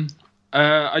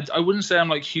 I wouldn't say I'm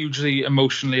like hugely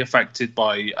emotionally affected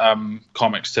by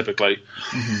comics typically.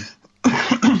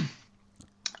 Mm-hmm.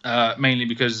 Mainly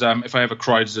because if I ever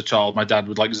cried as a child, my dad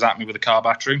would like zap me with a car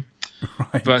battery.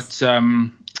 Right. But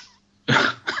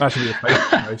that should be a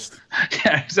favourite most.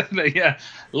 Yeah, exactly. Yeah,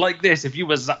 like this. If you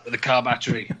were zapped with a car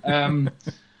battery, no,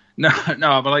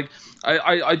 but like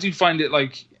I do find it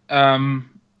like I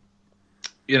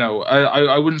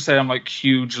wouldn't say I'm like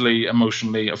hugely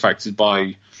emotionally affected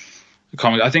by the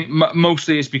comic. I think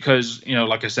mostly it's because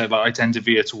like I said, like I tend to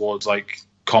veer towards like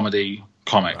comedy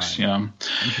comics, right.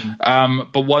 Mm-hmm.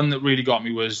 But one that really got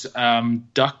me was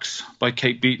Ducks by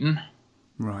Kate Beaton.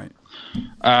 Right.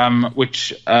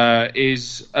 Which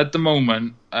is at the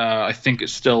moment, I think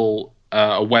it's still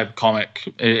a web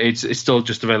comic. It's still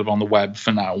just available on the web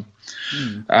for now.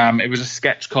 It was a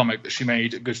sketch comic that she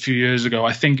made a good few years ago.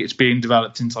 I think it's being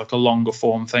developed into like a longer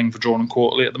form thing for Drawn and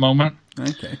Quarterly at the moment.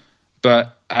 Okay.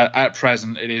 But at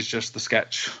present, it is just the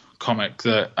sketch comic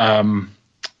that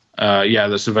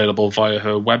that's available via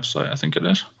her website. I think it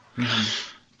is.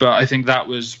 Mm-hmm. But I think that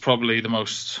was probably the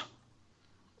most.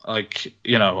 I think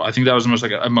that was the most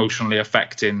like emotionally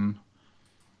affecting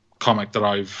comic that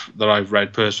I've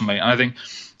read personally, and I think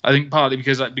partly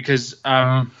because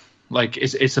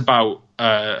it's about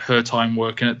her time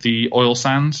working at the oil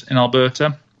sands in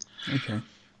Alberta. Okay.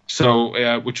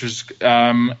 So which was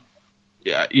where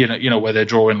they're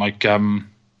drawing like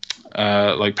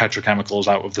petrochemicals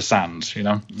out of the sands,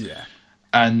 Yeah.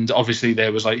 And obviously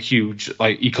there was like huge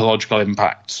like ecological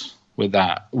impacts with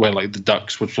that, where like the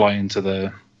ducks would fly into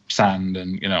the sand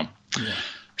and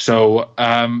so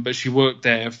but she worked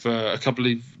there for a couple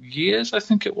of years, I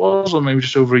think it was, or maybe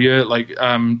just over a year, like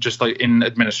just like in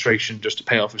administration, just to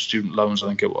pay off her student loans, I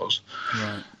think it was.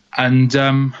 Right. And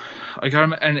I can't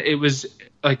remember, and it was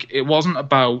like it wasn't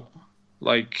about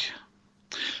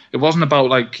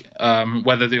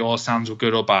whether the oil sands were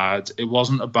good or bad. It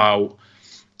wasn't about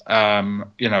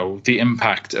the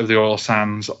impact of the oil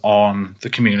sands on the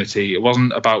community. It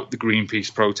wasn't about the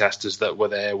Greenpeace protesters that were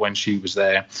there when she was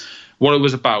there. What it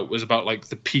was about like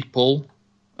the people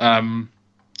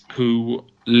who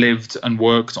lived and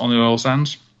worked on the oil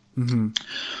sands. Mm-hmm.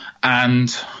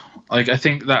 And like I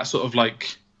think that sort of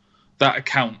like that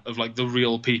account of like the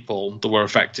real people that were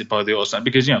affected by the oil sands,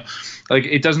 because like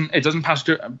it doesn't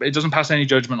pass any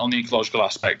judgment on the ecological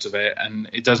aspect of it, and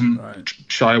it doesn't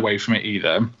shy away from it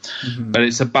either. Mm-hmm. But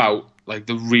it's about like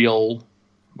the real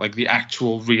like the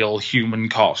actual real human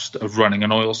cost of running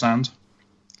an oil sand.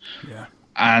 Yeah.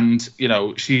 And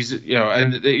she's she's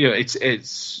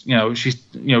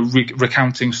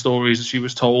recounting stories that she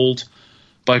was told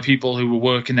by people who were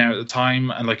working there at the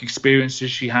time, and like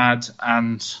experiences she had.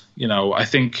 And I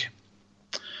think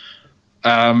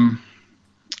I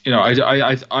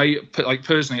put, like,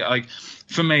 personally, like,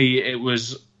 for me it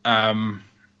was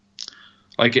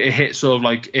like it hit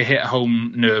a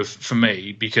home nerve for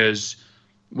me, because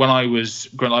when I was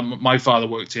growing up, my father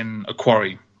worked in a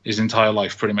quarry his entire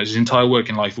life, pretty much his entire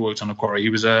working life. He worked on a quarry. He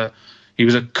was a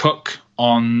cook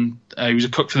for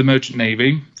the Merchant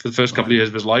Navy for the first couple of years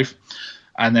of his life,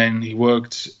 and then he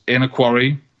worked in a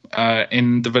quarry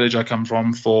in the village I come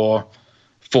from for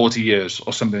 40 years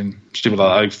or something stupid like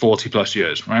that, like 40 plus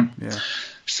years, right? Yeah.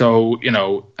 So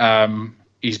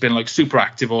he's been like super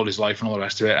active all his life and all the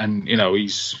rest of it, and he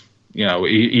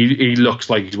looks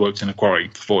like he's worked in a quarry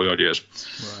for 40 odd years.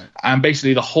 Right. And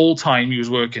basically the whole time he was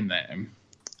working there,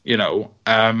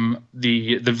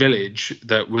 the village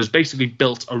that was basically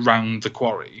built around the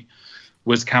quarry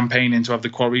was campaigning to have the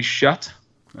quarry shut.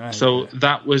 Right, so yeah.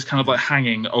 that was kind of like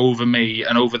hanging over me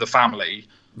and over the family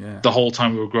the whole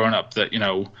time we were growing up, that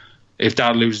if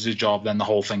Dad loses his job, then the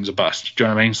whole thing's a bust. Do you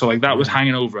know what I mean? So like that was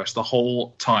hanging over us the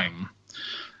whole time.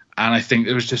 And I think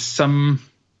there was just some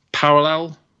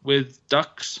parallel with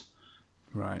ducks,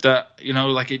 right? That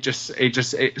like it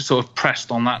sort of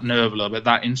pressed on that nerve a little bit,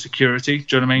 that insecurity.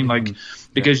 Do you know what I mean? Like,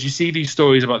 because you see these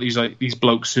stories about these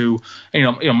blokes who,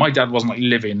 my dad wasn't like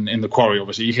living in the quarry.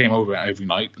 Obviously, he came over every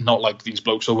night, not like these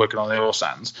blokes who are working on the oil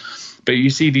sands. But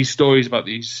you see these stories about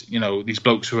these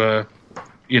blokes who are,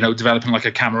 developing like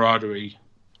a camaraderie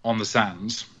on the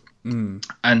sands, and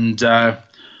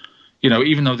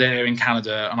even though they're in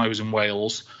Canada and I was in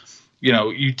Wales,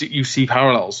 you see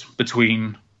parallels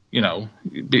between,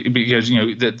 because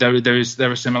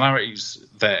there are similarities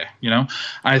there, and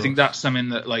I think that's something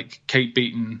that, like, Kate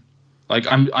Beaton, like,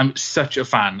 I'm such a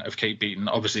fan of Kate Beaton,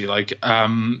 obviously, like, I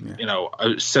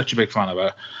was such a big fan of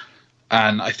her,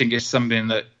 and I think it's something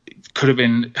that could have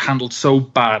been handled so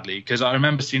badly, because I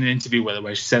remember seeing an interview with her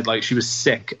where she said, like, she was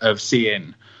sick of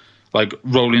seeing, like,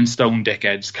 Rolling Stone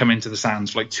dickheads come into the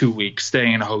sands for like 2 weeks,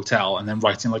 staying in a hotel, and then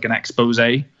writing like an expose.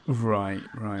 Right.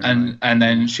 And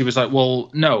then she was like, well,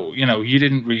 no, you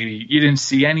didn't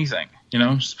see anything,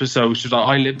 So she was like,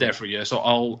 I lived there for a year, so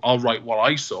I'll write what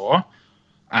I saw,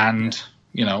 and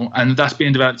and that's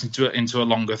being developed into a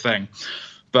longer thing.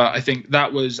 But I think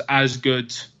that was as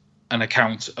good an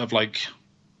account of like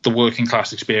the working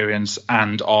class experience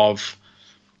and of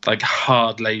like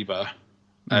hard labor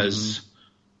as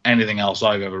anything else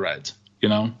I've ever read,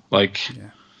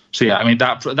 So yeah, I mean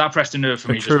that pressed a nerve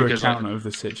for me. True just because, account of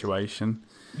the situation.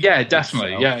 Yeah,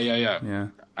 definitely. Itself. Yeah.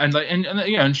 And like,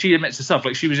 and she admits to stuff,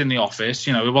 like, she was in the office.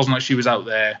 It wasn't like she was out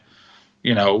there,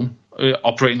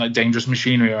 operating like dangerous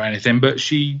machinery or anything. But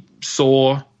she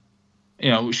saw,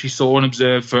 and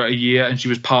observed for a year, and she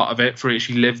was part of it for it.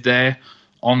 She lived there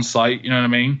on site. You know what I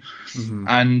mean? Mm-hmm.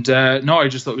 And I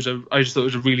just thought it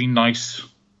was a really nice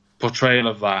portrayal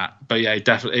of that. But yeah,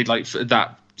 definitely, like,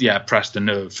 that pressed a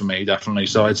nerve for me, definitely.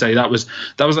 So I'd say that was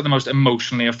like the most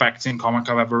emotionally affecting comic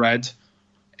I've ever read,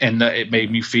 in that it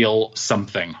made me feel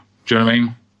something. Do you know what I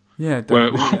mean? Yeah,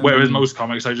 definitely. Whereas most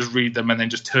comics, I just read them and then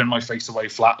just turn my face away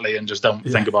flatly and just don't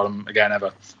think about them again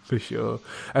ever. For sure.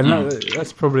 And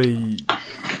that's probably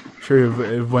true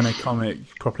of when a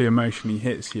comic properly emotionally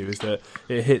hits you, is that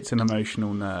it hits an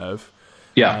emotional nerve.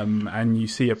 Yeah. And you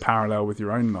see a parallel with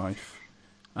your own life.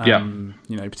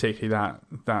 Particularly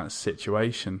that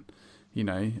situation,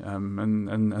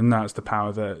 and that's the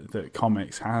power that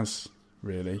comics has,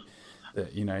 really.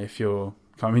 That,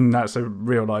 that's a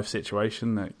real life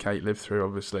situation that Kate lived through,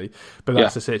 obviously, but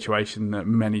that's a situation that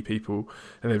many people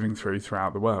are living through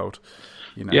throughout the world.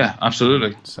 Yeah,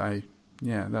 absolutely. So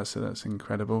yeah, that's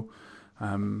incredible.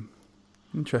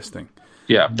 Interesting.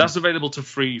 Yeah, that's available to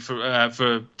read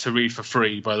for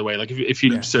free. By the way, like if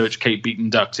you search Kate Beaton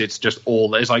Ducks, it's just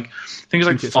all. It's like I think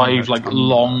it's like 5 like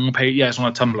long page. Yeah, it's on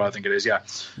a Tumblr, I think it is. Yeah.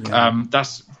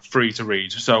 That's free to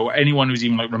read. So anyone who's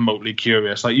even like remotely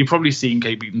curious, like, you've probably seen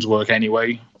Kate Beaton's work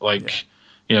anyway. Like,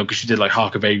 because she did like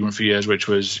Hark a Vagrant for years, which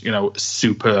was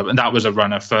superb, and that was a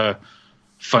runner for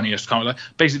funniest comic. Like,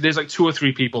 basically, there's like 2 or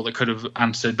 3 people that could have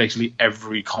answered basically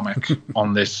every comic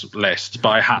on this list, but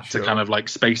I had to kind of like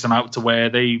space them out to where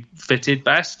they fitted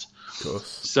best. Of course.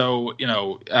 So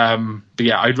but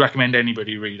yeah, I'd recommend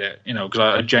anybody read it. Because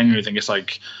I genuinely think it's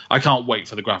like, I can't wait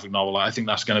for the graphic novel. I think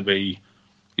that's going to be,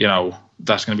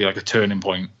 like a turning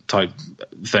point type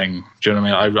thing. Do you know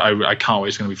what I mean? I can't wait.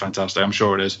 It's going to be fantastic. I'm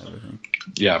sure it is. Everything.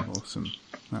 Yeah. Awesome.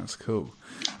 That's cool.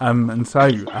 And so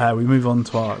we move on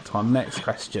to our next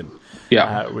question.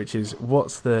 Yeah. Which is,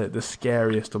 what's the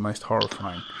scariest or most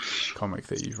horrifying comic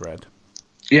that you've read?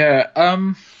 Yeah.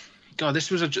 God,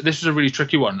 this was a really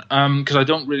tricky one. Because I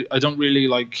don't really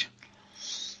like.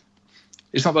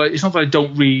 It's not that I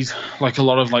don't read like a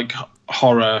lot of like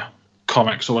horror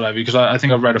comics or whatever, because I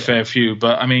think I've read a fair few,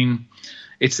 but I mean,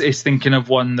 it's thinking of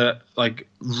one that like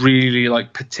really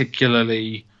like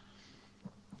particularly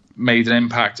made an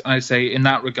impact. And I'd say in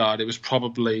that regard, it was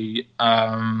probably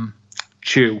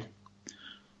Chew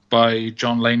by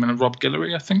John Layman and Rob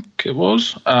Guillory, I think it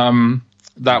was.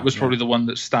 That was probably the one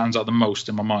that stands out the most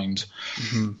in my mind.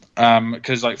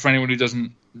 Because like for anyone who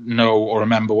doesn't know or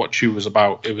remember what Chew was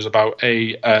about, it was about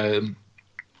a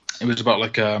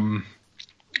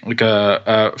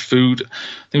food.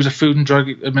 There was a Food and Drug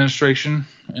Administration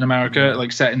in America,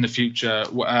 like set in the future.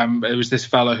 It was this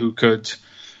fella who could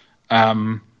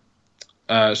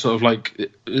sort of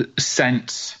like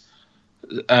sense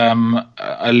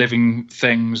a living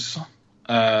thing's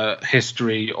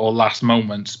history or last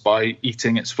moments by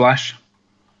eating its flesh.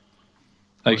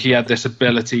 Like he had this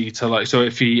ability to like, so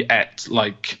if he ate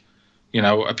like, you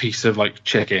know, a piece of like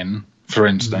chicken, for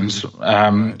instance,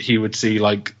 he would see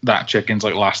like that chicken's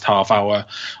like last half hour,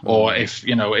 or if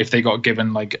they got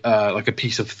given like a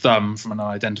piece of thumb from an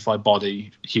unidentified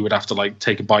body, he would have to like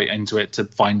take a bite into it to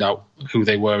find out who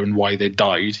they were and why they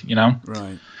died, you know?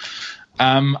 Right.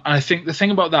 And I think the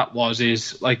thing about that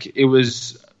is like it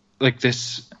was like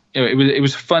this, you know, it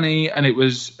was funny, and it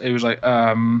was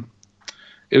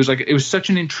such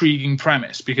an intriguing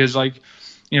premise, because like,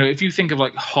 you know, if you think of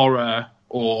like horror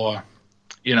or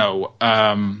like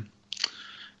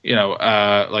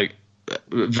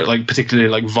particularly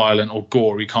like violent or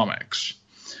gory comics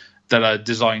that are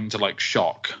designed to like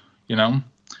shock, you know?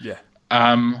 Yeah.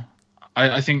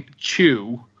 I think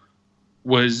Chew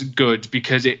was good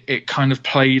because it kind of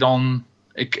played on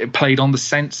the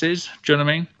senses. Do you know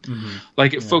what I mean?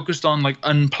 Like it focused on like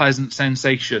unpleasant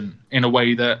sensation in a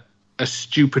way that a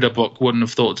stupider book wouldn't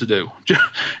have thought to do. Do you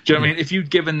know what I mean? If you'd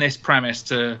given this premise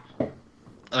to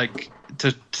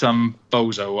some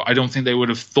bozo, I don't think they would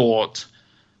have thought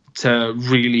to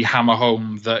really hammer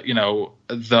home that, you know,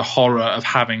 the horror of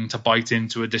having to bite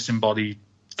into a disembodied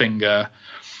finger,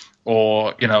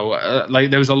 or, you know,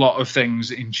 like there was a lot of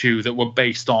things in Chew that were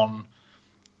based on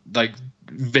like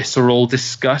visceral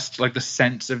disgust, like the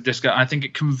sense of disgust. I think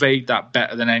it conveyed that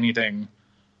better than anything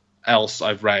else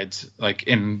I've read, like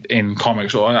in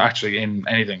comics, or actually in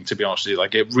anything, to be honest with you.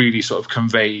 Like it really sort of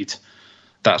conveyed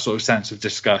that sort of sense of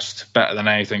disgust better than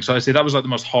anything. So I'd say that was like the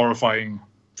most horrifying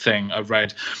thing I've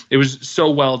read. It was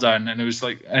so well done, and it was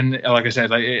like, and like I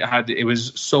said, like it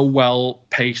was so well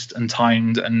paced and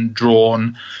timed and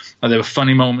drawn. There were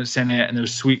funny moments in it, and there were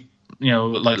sweet, you know,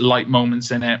 like light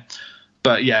moments in it.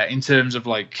 But yeah, in terms of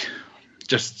like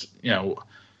just sort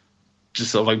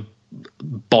of like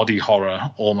body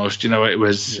horror almost, you know, it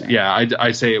was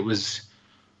I'd say it was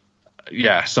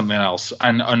something else,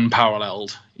 and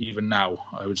unparalleled even now,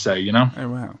 I would say, you know. Oh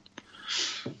wow.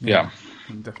 Yeah.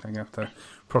 I'm definitely have to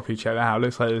properly check that out. It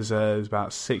looks like there's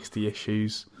about 60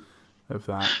 issues of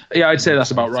that. Yeah, I'd say that's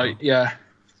about right. Yeah.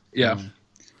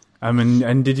 And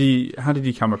how did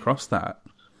you come across that?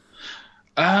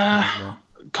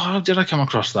 God, did I come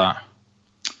across that?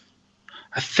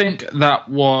 I think that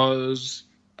was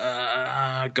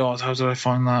God, how did I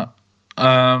find that?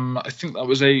 I think that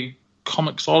was a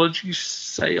Comixology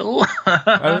sale.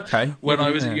 Okay. When I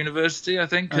was at university, I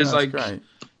think, because great.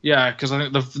 Yeah, because I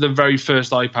think the very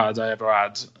first iPad I ever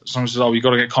had, someone said, "Oh, you got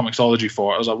to get Comixology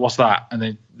for it." I was like, "What's that?" And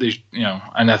they you know,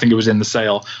 and I think it was in the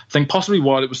sale. I think possibly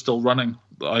while it was still running,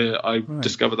 I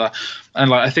discovered that, and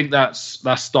like I think that's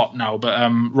stopped now. But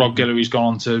Rob Guillory's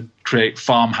gone on to create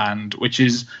Farmhand, which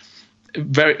is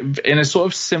very in a sort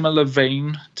of similar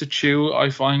vein to Chew.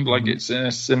 I find like it's in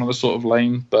a similar sort of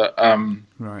lane, but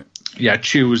right. Yeah,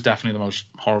 Chew was definitely the most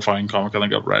horrifying comic I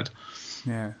think I've read.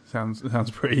 Yeah, sounds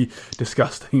pretty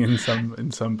disgusting in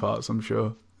some parts, I'm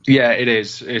sure. Yeah, it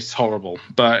is. It's horrible,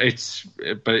 but it's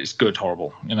good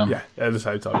horrible, you know. Yeah, at the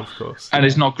same time, of course. And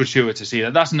it's not gratuitous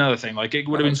either. That's another thing. Like it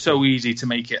would have been so easy to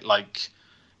make it like,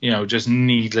 you know, just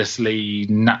needlessly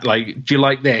like, do you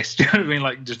like this? Do you know what I mean?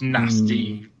 Like just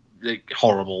nasty, like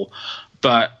horrible.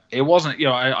 But it wasn't. You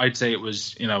know, I'd say it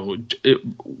was. You know, it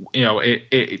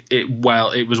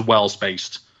was well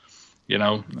spaced. You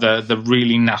know, the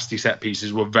really nasty set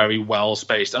pieces were very well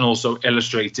spaced and also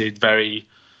illustrated very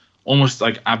almost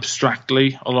like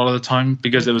abstractly a lot of the time,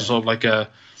 because there was sort of like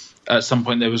at some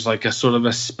point there was like a sort of a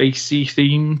spacey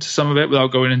theme to some of it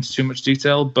without going into too much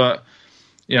detail. But,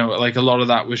 you know, like a lot of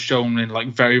that was shown in like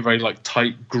very, very like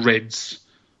tight grids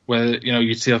where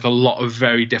you'd see like a lot of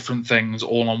very different things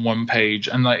all on one page,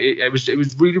 and like it was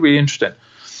really really interesting.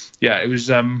 Yeah, it was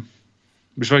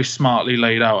very smartly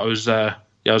laid out. I was a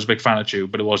big fan of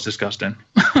Tube, but it was disgusting.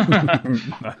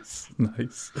 Nice.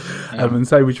 And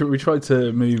so we tried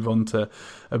to move on to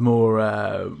a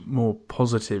more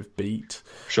positive beat.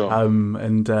 Sure.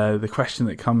 And the question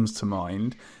that comes to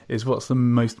mind is, what's the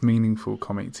most meaningful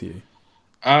comic to you?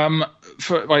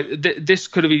 This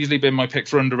could have easily been my pick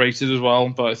for underrated as well,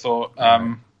 but I thought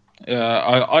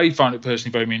I found it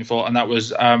personally very meaningful, and that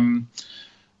was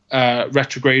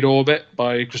Retrograde Orbit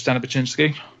by Christina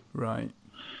Baczynski. Right.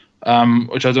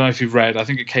 Which I don't know if you've read. I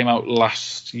think it came out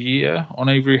last year on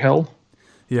Avery Hill.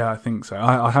 Yeah, I think so.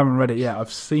 I haven't read it yet.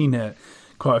 I've seen it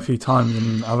quite a few times,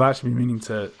 and I've actually been meaning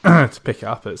to to pick it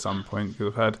up at some point because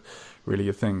I've heard really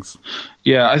good things.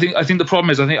 Yeah, I think the problem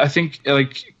is I think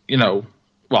like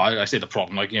well, I say the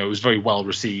problem, like it was very well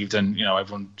received, and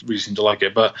everyone really seemed to like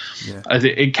it, but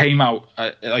it came out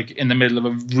like in the middle of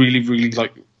a really really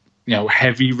like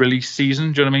heavy release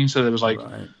season. Do you know what I mean? So there was like.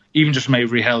 Right. Even just from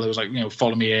Avery Hill, there was like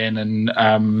Follow Me In and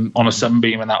On a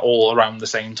Sunbeam and that all around the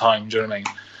same time. Do you know what I mean?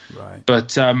 Right.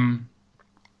 But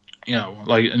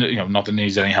not that it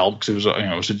needs any help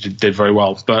because it did very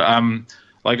well. But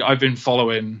like I've been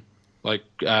following like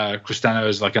Christina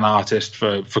as like an artist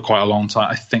for quite a long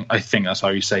time. I think that's how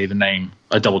you say the name.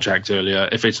 I double checked earlier.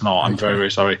 If it's not, I'm very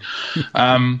very sorry.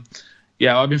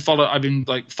 Yeah, I've been following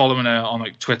her on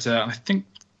like Twitter, and I think.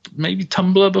 Maybe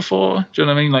Tumblr before, do you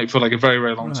know what I mean? Like for like a very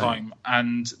very long time,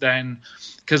 and then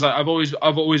because I've always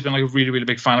been like a really really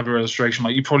big fan of her illustration.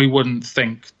 Like you probably wouldn't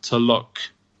think to look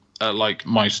at like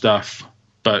my stuff,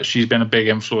 but she's been a big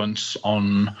influence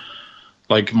on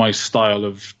like my style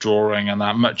of drawing, and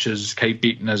that much as Kate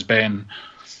Beaton has been,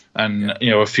 and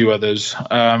a few others.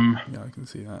 Yeah, I can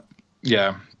see that.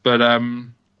 Yeah, but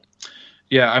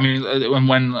yeah, I mean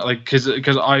when like because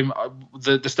I'm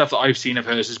the stuff that I've seen of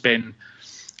hers has been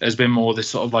more this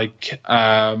sort of like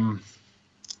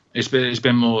it's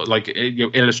been more like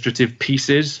illustrative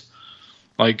pieces,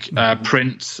 like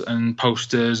prints and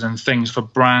posters and things for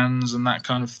brands and that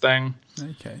kind of thing.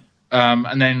 Okay.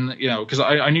 And then because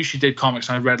I knew she did comics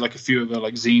and I read like a few of her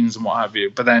like zines and what have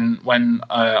you. But then when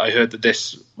I heard that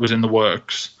this was in the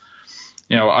works,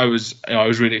 I was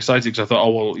really excited because I thought,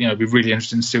 oh well, it'd be really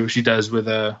interesting to see what she does with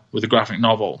a graphic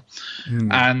novel.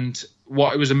 And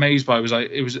what I was amazed by was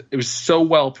it was so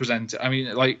well presented. I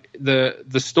mean, like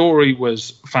the story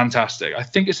was fantastic. I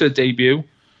think it's her debut.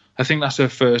 I think that's her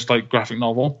first like graphic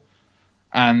novel.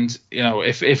 And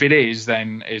if it is,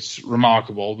 then it's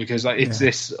remarkable because like it's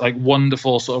this like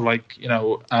wonderful sort of like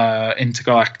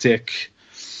intergalactic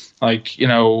like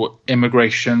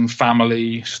immigration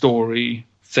family story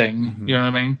thing. You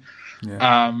know what I mean?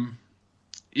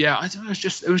 Yeah. I don't know.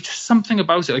 It was just something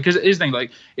about it because it is thing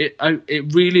like it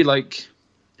really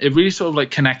sort of like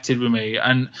connected with me.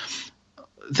 And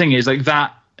the thing is like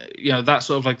that that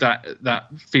sort of like that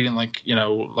feeling like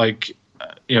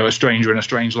a stranger in a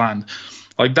strange land.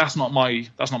 Like that's not my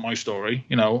story.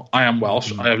 I am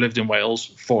Welsh. I have lived in Wales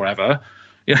forever.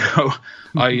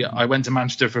 I went to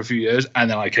Manchester for a few years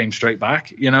and then I came straight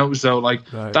back. So like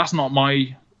that's not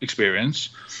my experience.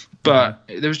 But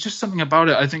there was just something about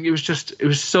it. I think it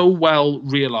was so well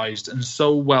realized and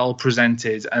so well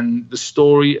presented, and the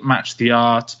story matched the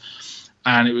art,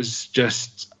 and it was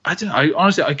just I don't know.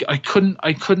 I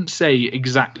couldn't say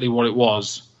exactly what it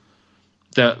was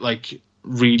that like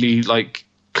really like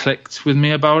clicked with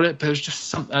me about it, but it was just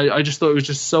something. I just thought it was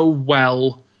just so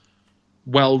well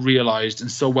realized and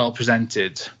so well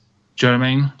presented. Do you know what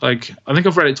I mean? Like I think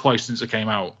I've read it twice since it came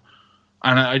out.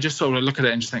 And I just sort of look at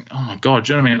it and just think, oh my god,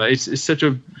 do you know what I mean? Like it's such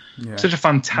a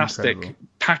fantastic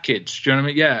package. Do you know what I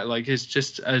mean? Yeah, like it's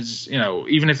just as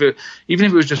even if it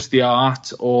was just the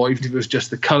art, or even if it was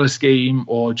just the color scheme,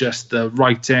 or just the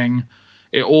writing,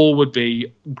 it all would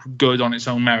be good on its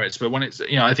own merits. But when it's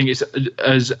I think it's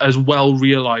as well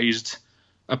realized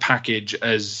a package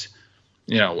as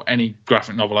any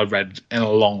graphic novel I've read in a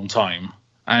long time.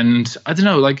 And I don't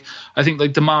know, like I think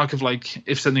like the mark of like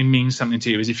if something means something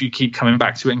to you is if you keep coming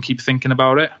back to it and keep thinking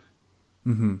about it.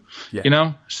 Mm-hmm.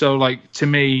 Yeah. So like to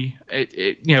me,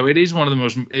 it is one of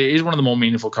the more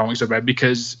meaningful comics I've read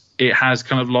because it has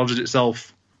kind of lodged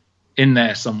itself in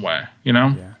there somewhere.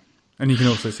 Yeah, and you can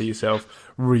also see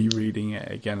yourself rereading it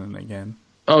again and again.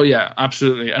 Oh yeah,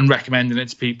 absolutely, and recommending it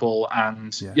to people,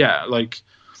 and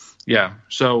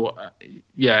so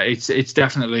it's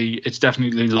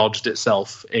definitely lodged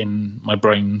itself in my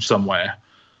brain somewhere.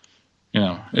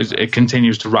 It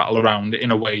continues to rattle around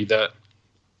in a way that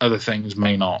other things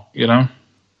may not.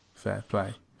 Fair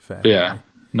play. Yeah,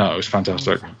 no, it was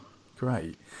fantastic.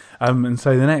 great. And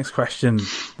so the next question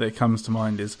that comes to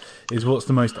mind is what's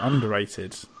the most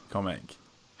underrated comic?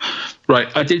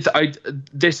 Right,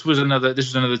 this was another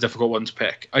difficult one to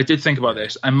pick. I did think about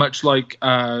this, and much like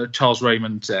Charles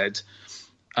Raymond said,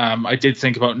 I did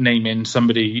think about naming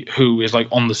somebody who is like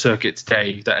on the circuit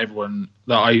today that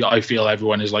I feel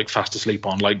everyone is like fast asleep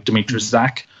on, like Demetrius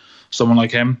Zack, someone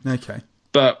like him. Okay,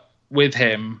 but with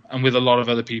him and with a lot of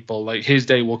other people, like his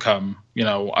day will come. You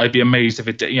know, I'd be amazed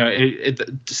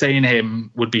if saying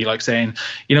him would be like saying,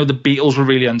 you know, the Beatles were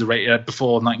really underrated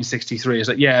before 1963. It's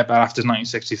like, yeah, but after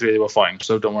 1963 they were fine,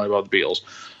 so don't worry about the Beatles.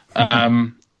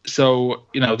 So,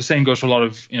 you know, the same goes for a lot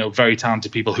of, you know, very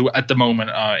talented people who at the moment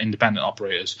are independent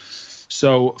operators.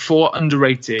 So for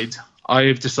underrated,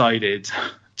 I've decided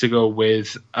to go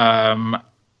with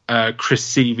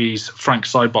Chris Seavey's Frank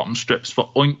Sidebottom strips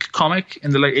for Oink comic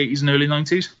in the late 80s and early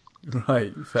 90s.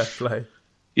 Right, fair play.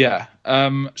 Yeah.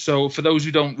 So for those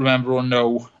who don't remember or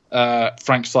know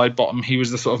Frank Sidebottom, he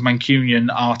was the sort of Mancunian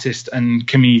artist and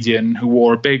comedian who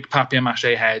wore a big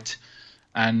papier-mâché head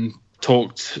and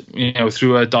talked, you know,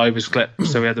 through a diver's clip.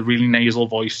 So he had a really nasal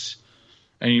voice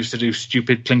and he used to do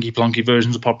stupid plinky-plonky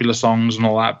versions of popular songs and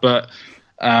all that. But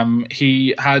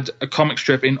he had a comic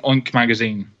strip in Oink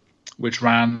magazine, which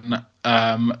ran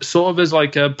sort of as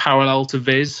like a parallel to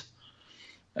Viz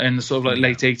in the sort of like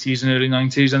late 80s and early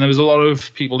 90s. And there was a lot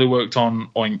of people who worked on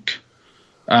Oink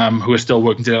who are still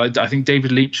working today. Like, I think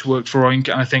David Leitch worked for Oink,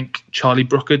 and I think Charlie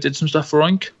Brooker did some stuff for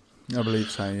Oink. I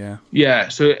believe so, yeah. Yeah,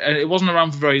 so it wasn't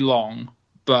around for very long,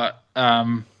 but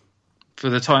for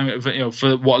the time, you know,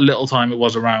 for what little time it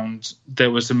was around,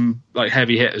 there were some like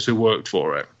heavy hitters who worked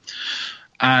for it.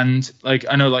 And like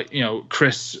I know, like, you know,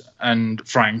 Chris and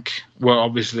Frank were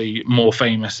obviously more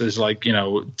famous as like, you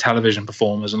know, television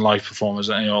performers and live performers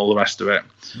and, you know, all the rest of it.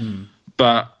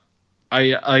 But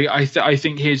I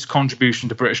think his contribution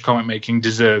to British comic making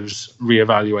deserves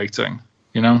reevaluating.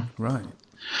 You know, right?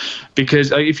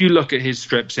 Because if you look at his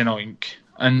strips in Oink,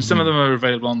 and some of them are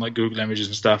available on like Google Images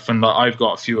and stuff, and like, I've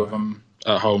got a few of them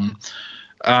at home.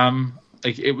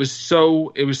 Like it was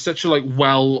such a like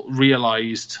well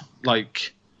realized,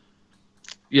 like,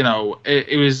 you know,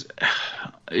 it was,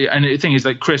 and the thing is,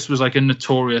 like, Chris was like a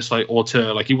notorious like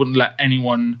auteur. Like he wouldn't let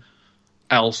anyone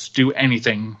else do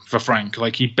anything for Frank.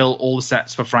 Like he built all the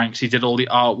sets for Frank. He did all the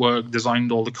artwork,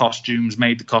 designed all the costumes,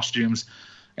 made the costumes,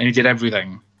 and he did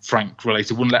everything Frank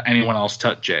related. Wouldn't let anyone else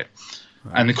touch it.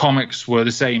 Right. And the comics were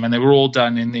the same, and they were all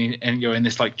done in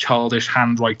this like childish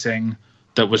handwriting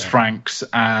that was Frank's,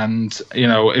 and you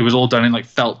know, it was all done in like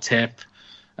felt tip,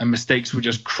 and mistakes were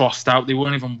just crossed out. They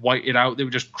weren't even whited out; they were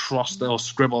just crossed or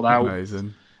scribbled out.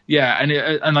 Amazing. Yeah,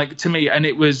 and like to me, and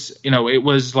it was, you know, it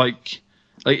was like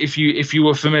if you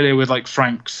were familiar with like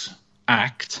Frank's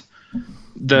act,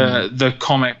 the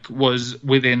comic was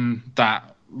within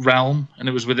that realm, and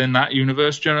it was within that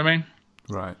universe. Do you know what I mean?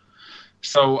 Right.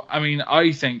 So, I mean,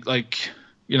 I think, like,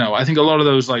 you know, I think a lot of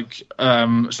those, like,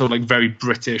 sort of, like, very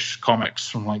British comics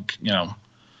from, like, you know,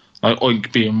 like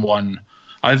Oink being one,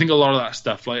 I think a lot of that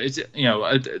stuff, like, it's, you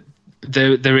know,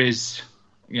 there is,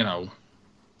 you know,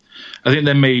 I think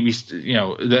there may be, you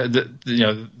know,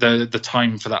 the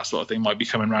time for that sort of thing might be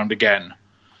coming around again.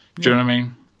 Do you know what I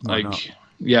mean? Why like, not?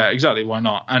 Yeah, exactly. Why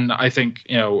not? And I think,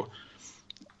 you know,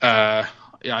 I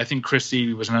think Chris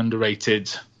Seavey was an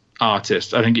underrated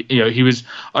artist. I think, you know, he was.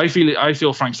 I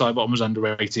feel Frank Sidebottom was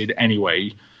underrated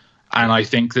anyway, and I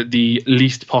think that the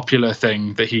least popular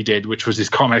thing that he did, which was his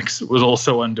comics, was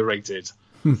also underrated.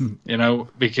 You know,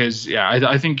 because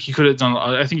I think he could have done.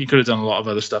 I think he could have done a lot of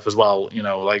other stuff as well. You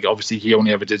know, like obviously he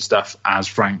only ever did stuff as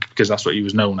Frank because that's what he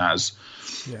was known as.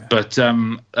 Yeah. But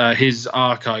his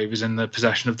archive is in the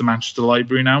possession of the Manchester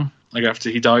Library now. Like after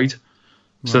he died.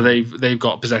 So they've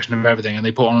got possession of everything, and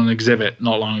they put on an exhibit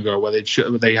not long ago where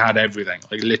they had everything,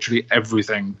 like literally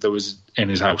everything that was in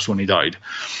his house when he died.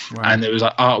 Wow. And there was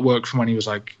like artwork from when he was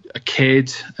like a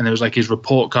kid, and there was like his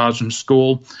report cards from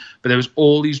school. But there was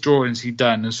all these drawings he'd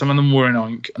done, and some of them were in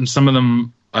Oink, and some of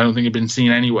them I don't think had been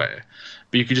seen anywhere.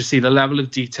 But you could just see the level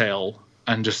of detail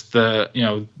and just the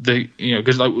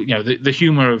because like you know the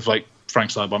humor of like Frank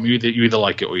Sidebottom, you either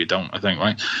like it or you don't, I think,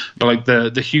 right? But like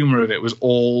the humor of it was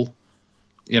all.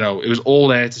 You know, it was all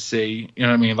there to see. You know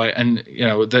what I mean? Like, and you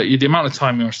know, the amount of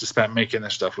time he must have spent making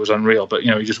this stuff was unreal. But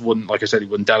you know, he just wouldn't, like I said, he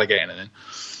wouldn't delegate anything.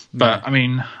 But I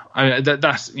mean,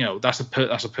 that's you know, that's a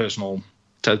personal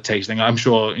taste thing. I'm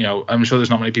sure there's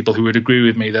not many people who would agree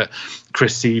with me that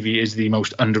Chris Seavey is the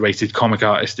most underrated comic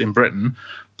artist in Britain.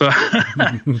 But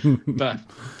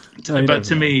but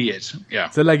to me, he is. Yeah,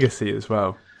 it's a legacy as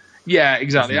well. Yeah,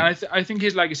 exactly. And I think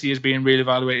his legacy is being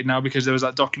reevaluated now, because there was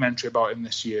that documentary about him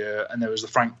this year, and there was the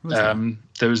Frank.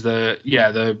 There was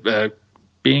the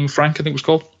Being Frank, I think it was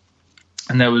called,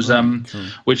 and there was cool.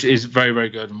 which is very, very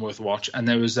good and worth a watch. And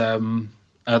there was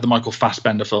the Michael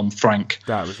Fassbender film Frank.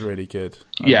 That was really good.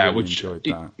 I really enjoyed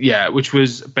that. Which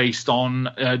was based on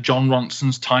John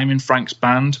Ronson's time in Frank's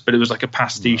band, but it was like a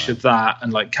pastiche of that,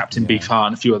 and like Captain Beefheart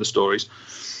and a few other stories.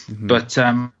 Mm-hmm. But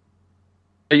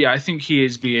I think he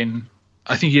is being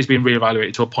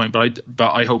reevaluated to a point.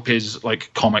 But I hope his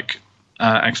like comic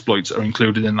exploits are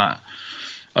included in that.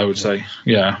 I would say,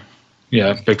 yeah,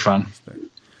 big fan.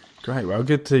 Great. Well,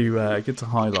 good to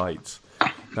highlight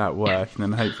that work, and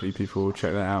then hopefully people will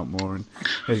check that out more, and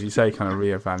as you say, kind of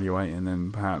reevaluate, and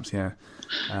then perhaps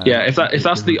if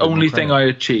that's the only thing I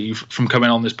achieve from coming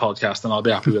on this podcast, then I'll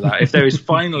be happy with that. If there is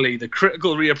finally the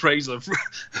critical reappraisal of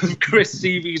Chris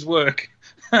Seavey's work.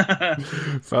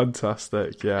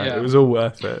 Fantastic. It was all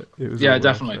worth it.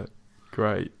 Definitely.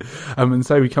 Great. And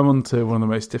so we come on to one of the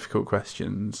most difficult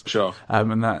questions. Sure.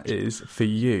 And that is, for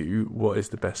you, what is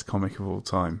the best comic of all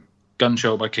time? Gun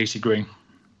Show by Casey Green.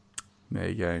 There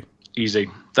you go. Easy.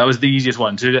 That was the easiest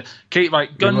one. So,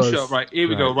 right, Gun Show. Right, here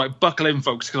we go. Right, buckle in,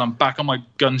 folks, because I'm back on my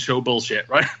Gun Show bullshit.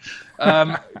 Right.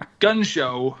 Gun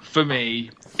Show for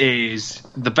me is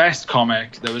the best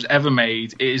comic that was ever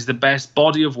made. It is the best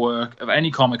body of work of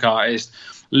any comic artist,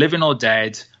 living or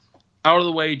dead. Out of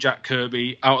the way, Jack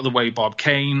Kirby. Out of the way, Bob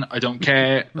Kane. I don't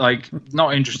care. Like,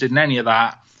 not interested in any of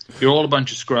that. You're all a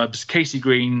bunch of scrubs. Casey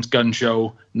Green's Gun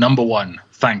Show, #1.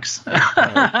 Thanks.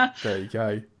 There you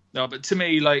go. No, but to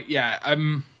me,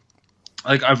 I've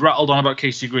rattled on about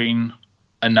Casey Green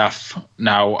enough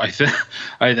now. I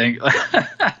think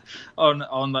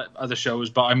on other shows,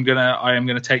 but I am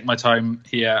gonna take my time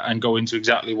here and go into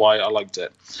exactly why I liked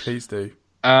it. Please do.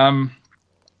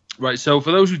 Right. So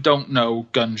for those who don't know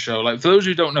Gun Show, for those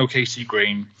who don't know Casey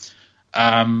Green,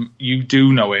 you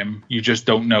do know him. You just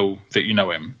don't know that you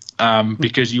know him,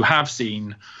 because you have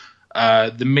seen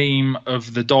the meme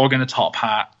of the dog in a top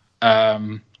hat.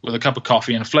 With a cup of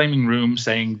coffee in a flaming room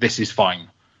saying, "This is fine."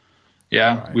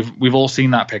 Yeah, right. We've all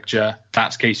seen that picture.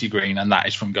 That's Casey Green, and that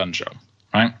is from Gun Show,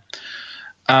 right?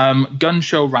 Gun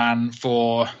Show ran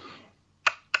for,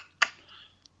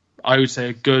 I would say,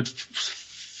 a good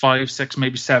 5, 6,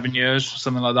 maybe 7 years,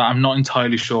 something like that. I'm not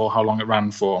entirely sure how long it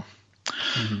ran for,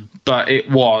 but it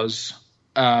was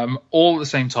all at the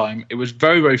same time. It was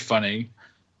very, very funny.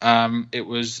 It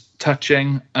was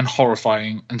touching and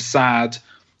horrifying and sad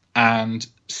and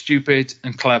stupid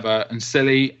and clever and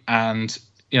silly and,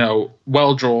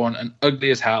 well drawn and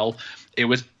ugly as hell. It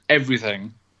was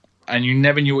everything, and you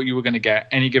never knew what you were going to get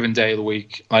any given day of the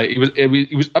week. Like, it was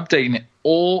updating it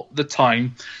all the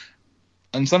time,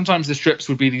 and sometimes the strips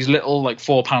would be these little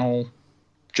 4-panel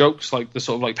jokes, like the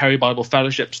sort of like Perry Bible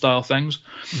Fellowship style things,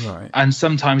 right? And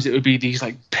sometimes it would be these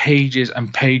pages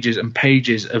and pages and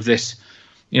pages of this,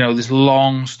 this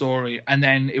long story, and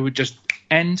then it would just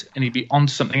end and he'd be on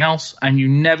to something else, and you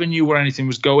never knew where anything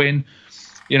was going.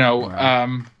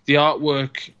 Right. The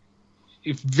artwork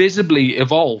visibly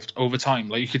evolved over time.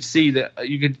 Like, you could see that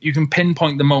you can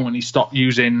pinpoint the moment he stopped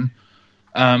using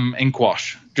ink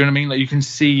wash. Do you know what I mean? Like, you can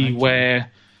see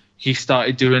where he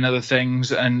started doing other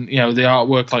things, and the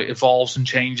artwork evolves and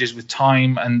changes with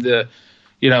time. And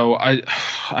I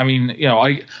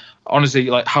honestly,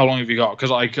 how long have you got?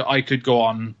 Because I could go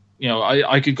on.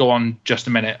 I could go on just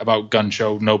a minute about Gun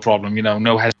Show, no problem.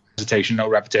 No hesitation, no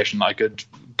repetition. I could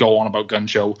go on about Gun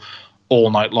Show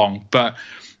all night long. But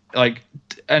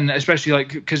and especially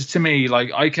because to me,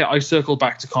 I circled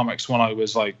back to comics when I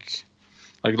was like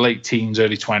late teens,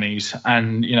 early 20s,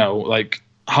 and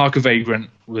Hark a Vagrant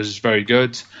was very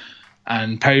good,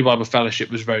 and Perry Bible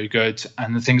Fellowship was very good,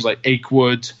 and the things like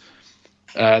Achewood.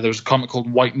 There was a comic called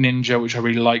White Ninja, which I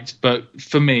really liked. But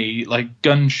for me,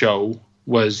 Gun Show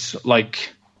was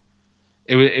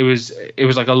it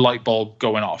was like a light bulb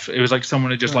going off. It was like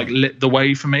someone had just lit the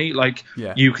way for me.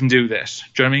 You can do this.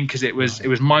 Do you know what I mean? Because it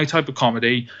was my type of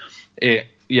comedy. It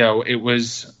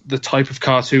was the type of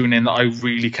cartooning that I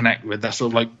really connect with. That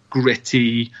sort of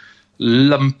gritty,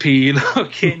 lumpy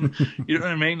looking. You know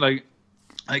what I mean?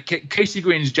 Casey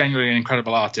Green is genuinely an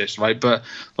incredible artist, right? But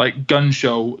Gun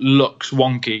Show looks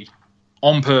wonky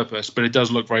on purpose, but it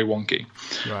does look very wonky,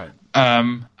 right?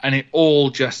 And it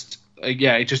all just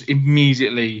it just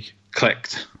immediately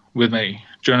clicked with me.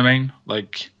 Do you know what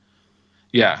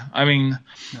I mean?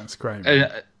 That's great.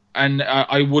 And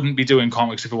I wouldn't be doing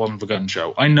comics if it wasn't for Gun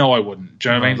Show. I know I wouldn't. Do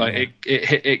you know what I mean?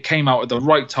 It came out at the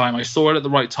right time. I saw it at the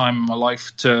right time in my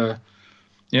life to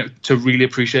really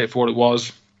appreciate it for what it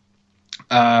was.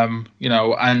 And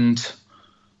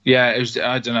Yeah, it was.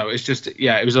 I don't know. It's just,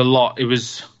 yeah, it was a lot. It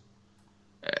was,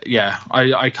 yeah.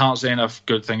 I can't say enough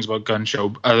good things about Gun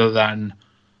Show other than,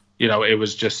 it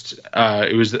was just,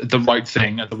 it was the right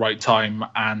thing at the right time,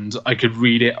 and I could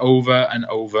read it over and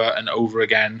over and over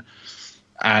again,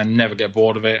 and never get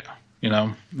bored of it.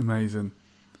 Amazing.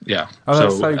 Yeah. Oh,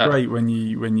 that's so great when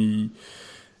you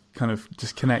kind of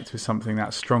just connect with something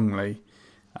that strongly.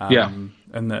 And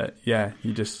that, you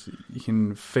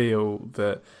can feel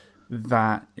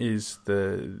that is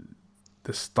the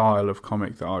style of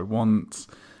comic that I want.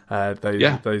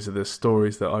 Those are the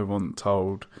stories that I want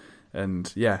told,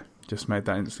 and just made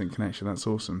that instant connection. That's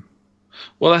awesome.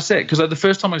 Well, that's it. Because the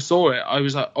first time I saw it, I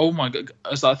was like, "Oh my god!"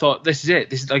 I thought, "This is it.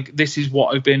 This is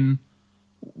what I've been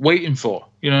waiting for."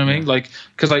 You know what I mean?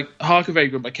 Because Hark a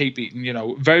Vagrant by Kate Beaton,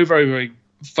 very, very, very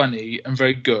funny and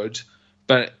very good.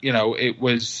 But it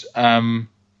was it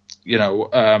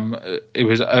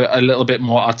was a little bit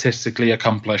more artistically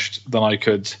accomplished than I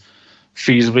could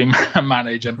feasibly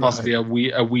manage, and possibly a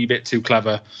wee bit too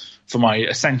clever for my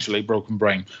essentially broken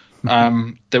brain.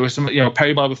 There was some,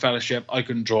 Perry Barber Fellowship, I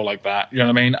couldn't draw like that. You know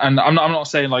what I mean? And I'm not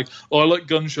saying I like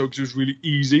Gun Show because it was really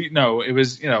easy. No, it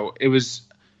was,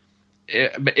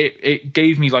 it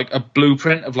gave me a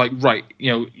blueprint of right,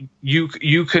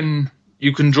 you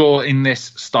can draw in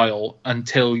this style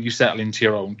until you settle into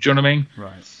your own. Do you know what I mean?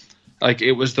 Right.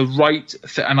 It was the right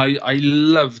and I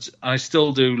loved, and I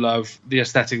still do love, the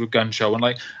aesthetic of Gun Show. And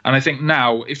I think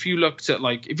now, if you looked at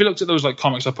those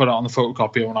comics I put out on the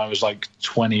photocopier when I was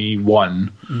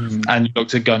 21, and you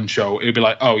looked at Gun Show, it would be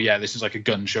oh yeah, this is a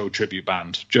Gun Show tribute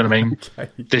band. Do you know what I mean?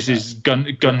 Okay, this is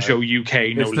Gun Show UK.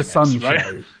 It's no the limits, Sun right?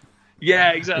 Show.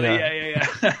 Yeah, exactly.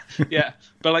 Yeah. Yeah.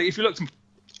 But if you look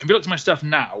at my stuff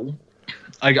now,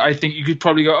 I think you could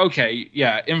probably go, okay,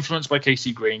 yeah, influenced by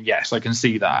KC Green, yes, I can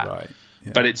see that. Right.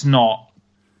 Yeah. But it's not,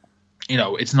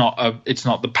 it's not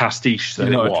the pastiche that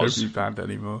You're it not was. a tribute band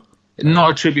anymore. Not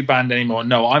a tribute band anymore.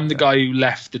 No, I'm the guy who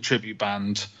left the tribute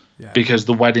band because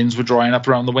the weddings were drying up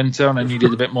around the winter and I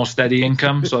needed a bit more steady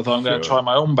income. So I thought I'm going to try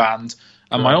my own band,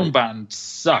 and my own band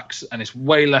sucks and it's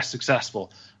way less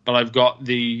successful. But I've got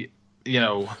the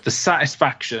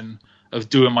satisfaction of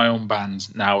doing my own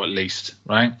band now, at least,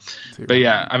 right? But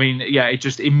it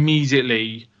just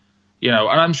immediately, and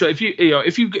I'm sure if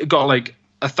you got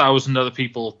 1,000 other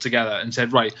people together and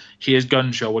said, right, here's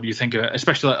Gun Show, what do you think of it?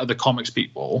 Especially other comics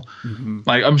people,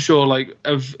 I'm sure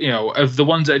of the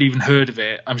ones that had even heard of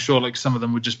it, I'm sure some of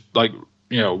them would just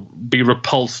be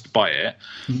repulsed by it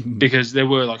because there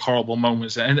were horrible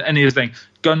moments. And here's the thing,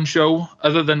 Gun Show,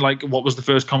 other than what was the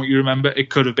first comic you remember, it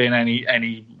could have been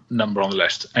any number on the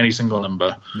list, any single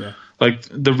number. Yeah.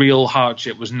 The real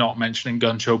hardship was not mentioning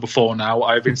Gun Show before now.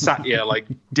 I've been sat here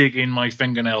digging my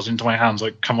fingernails into my hands,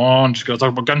 come on, just gotta talk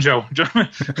about Gun Show.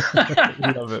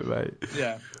 Love it, mate.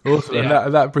 Yeah. Awesome. Yeah.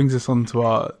 And that brings us on to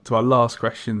our last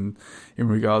question in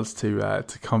regards to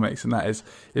comics, and that is,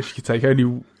 if you could take only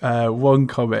one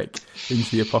comic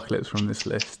into the apocalypse from this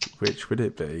list, which would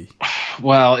it be?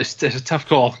 Well, it's a tough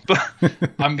call, but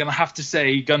I'm going to have to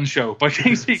say Gun Show by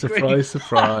KC Green.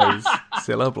 Surprise.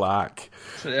 Cilla Black.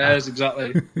 Yes,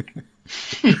 exactly.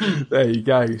 There you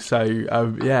go. So,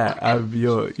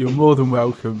 you're more than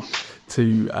welcome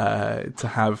to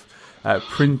have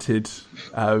printed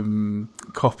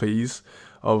copies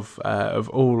of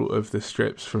all of the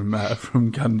strips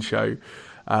from Gun Show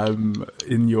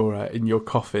in your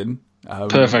coffin.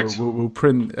 Perfect. We'll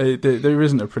print. There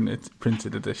isn't a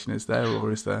printed edition, is there,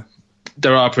 or is there?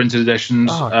 There are printed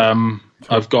editions. Oh, cool.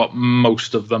 I've got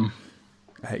most of them.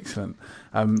 Excellent.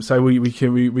 So we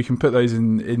can put those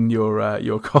in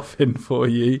your coffin for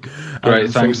you. Great,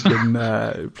 thanks. So you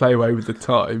can play away with the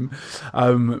time.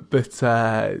 But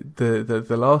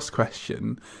the last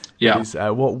question is,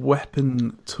 what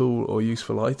weapon, tool, or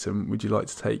useful item would you like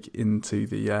to take into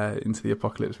the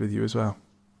apocalypse with you as well?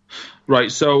 Right.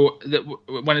 So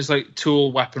when it's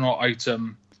tool, weapon, or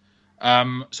item,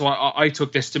 so I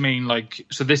took this to mean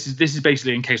so this is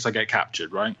basically in case I get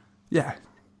captured, right? Yeah.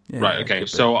 Right. Okay.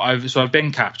 So I've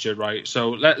been captured, right?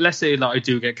 So let's say that I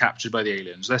do get captured by the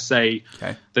aliens. Let's say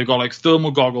they've got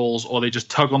thermal goggles, or they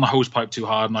just tug on the hose pipe too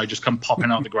hard, and I just come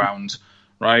popping out of the ground,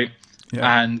 right?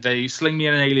 Yeah. And they sling me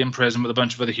in an alien prison with a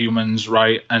bunch of other humans,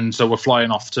 right? And so we're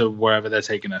flying off to wherever they're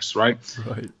taking us, right?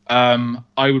 Right.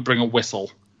 I would bring a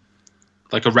whistle,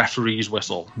 a referee's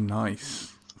whistle.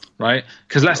 Nice. Right?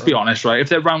 Because let's be honest, right? If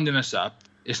they're rounding us up,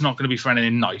 it's not going to be for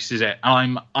anything nice, is it?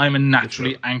 I'm a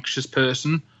naturally anxious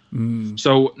person.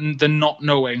 So the not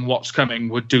knowing what's coming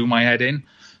would do my head in.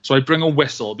 So I bring a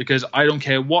whistle, because I don't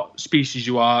care what species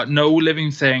you are, no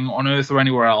living thing on Earth or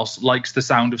anywhere else likes the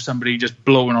sound of somebody just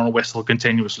blowing on a whistle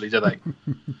continuously, do they?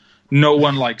 No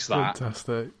one likes that.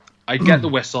 Fantastic. I'd get the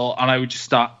whistle and I would just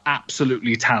start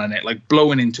absolutely tanning it, like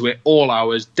blowing into it all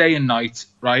hours, day and night,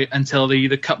 right? Until they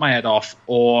either cut my head off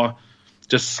or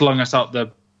just slung us out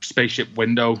the spaceship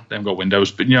window. They haven't got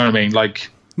windows, but you know what I mean? Like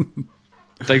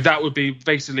that would be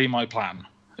basically my plan.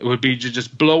 It would be to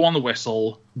just blow on the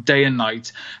whistle day and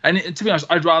night. And to be honest,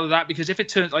 I'd rather that, because if it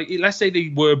turns, like, let's say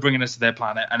they were bringing us to their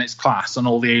planet and it's class and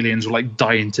all the aliens were like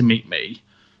dying to meet me.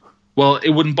 Well, it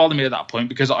wouldn't bother me at that point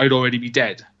because I'd already be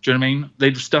dead. Do you know what I mean?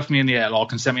 They'd stuff me in the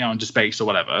airlock and send me out into space or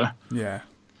whatever. Yeah.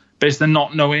 But it's the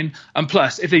not knowing. And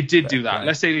plus, if they did do that,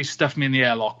 let's say they stuffed me in the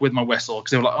airlock with my whistle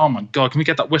because they were like, oh my God, can we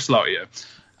get that whistle out of you?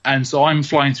 And so I'm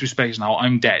flying through space now.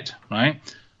 I'm dead, right?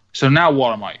 So now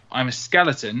what am I? I'm a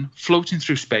skeleton floating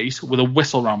through space with a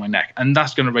whistle around my neck. And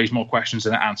that's going to raise more questions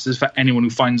than it answers for anyone who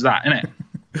finds that, innit?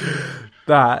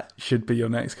 That should be your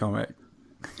next comic.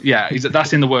 Yeah,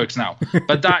 that's in the works now.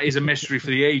 But that is a mystery for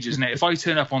the ages, isn't it? If I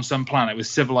turn up on some planet with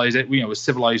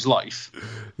civilized life,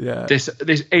 yeah, this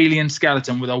alien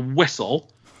skeleton with a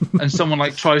whistle, and someone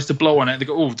like tries to blow on it, they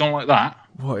go, "Oh, don't like that."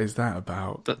 What is that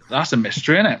about? That's a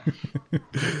mystery, isn't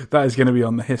it? That is going to be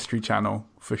on the History Channel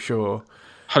for sure.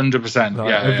 100%.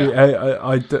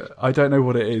 I don't know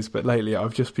what it is, but lately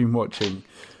I've just been watching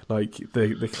like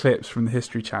the clips from the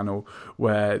History Channel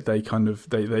where they kind of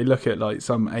they look at like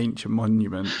some ancient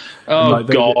monument. Oh, and,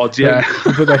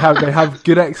 but they have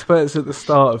good experts at the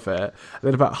start of it.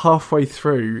 Then about halfway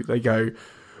through they go,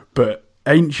 but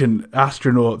ancient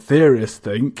astronaut theorists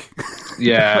think.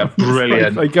 Yeah,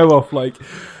 brilliant. Like, they go off like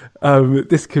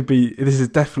this is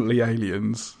definitely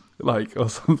aliens, like, or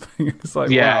something. It's like,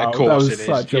 yeah, wow, of course that was it is.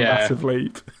 such a massive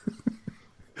leap.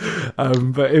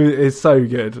 But it's so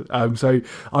good. So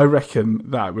I reckon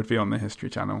that would be on the History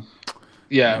Channel.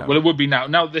 Yeah, well, it would be now.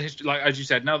 Now the history, like as you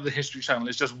said, now the History Channel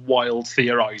is just wild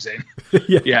theorizing.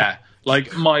 Yeah.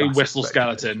 Like my whistle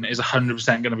skeleton is 100%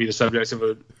 going to be the subject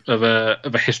of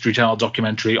a History Channel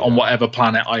documentary on whatever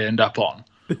planet I end up on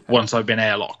once I've been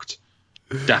airlocked.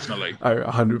 Definitely. Oh,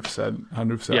 100%,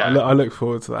 100%. Yeah. I look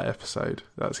forward to that episode.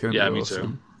 That's going to be awesome. Me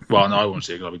too. Well, no, I won't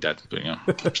see it because I'll be dead. But yeah,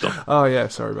 stop. Oh yeah,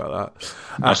 sorry about that.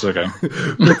 That's okay.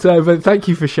 But thank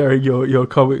you for sharing your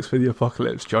comics for the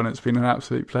apocalypse, John. It's been an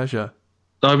absolute pleasure.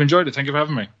 I've enjoyed it. Thank you for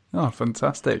having me. Oh,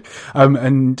 fantastic.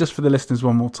 And just for the listeners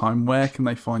one more time, where can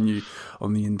they find you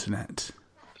on the internet?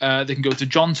 They can go to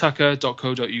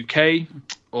johntucker.co.uk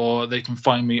or they can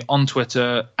find me on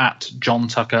Twitter at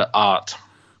johntuckerart.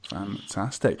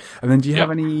 Fantastic. And then do you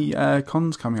have any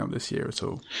cons coming up this year at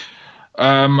all?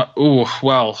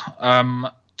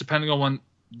 Depending on when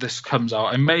this comes out,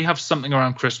 I may have something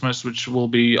around Christmas which will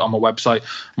be on my website.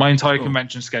 My entire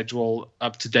convention schedule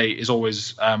up to date is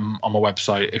always on my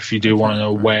website if you do want to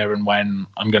know where and when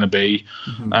I'm going to be.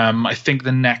 Mm-hmm. I think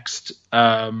the next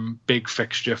big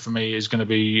fixture for me is going to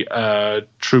be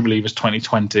True Believers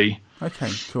 2020.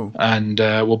 Okay, cool. And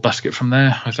we'll busk it from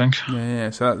there, I think. Yeah.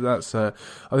 So that's I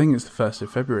think it's the 1st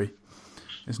of February,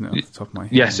 isn't it, off the top of my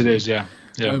head? Yes, it is, yeah.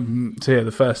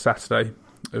 The first Saturday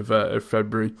of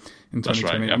February in 2020. That's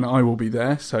right, yeah. And I will be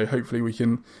there, so hopefully we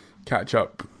can catch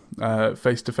up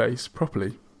face to face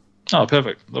properly. Oh,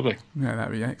 perfect. Lovely. Yeah,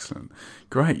 that'd be excellent.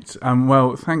 Great.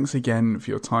 Well, thanks again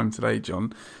for your time today,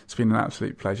 John. It's been an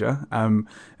absolute pleasure. I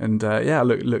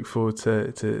look forward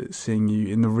to seeing you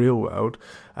in the real world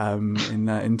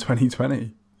in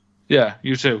 2020. Yeah,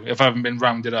 you too. If I haven't been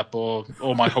rounded up or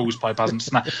my hose pipe hasn't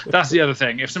snapped. That's the other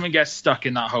thing. If something gets stuck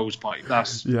in that hose pipe,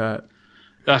 that's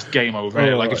game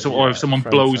over. Like if someone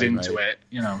blows into it,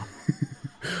 you know.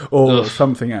 Or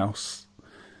something else.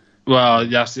 Well,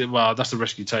 that's a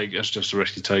risk you take. It's just a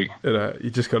risk you take. You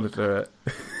just got to do it.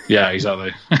 Yeah,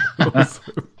 exactly.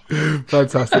 Awesome.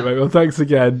 Fantastic, mate. Well, thanks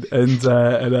again, and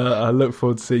I look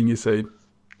forward to seeing you soon.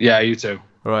 Yeah, you too.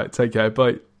 All right, take care.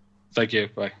 Bye. Thank you.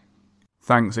 Bye.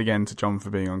 Thanks again to John for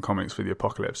being on Comics for the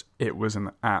Apocalypse. It was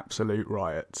an absolute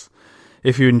riot.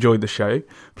 If you enjoyed the show,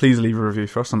 please leave a review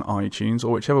for us on iTunes or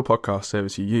whichever podcast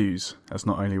service you use. As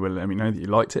not only will it let me know that you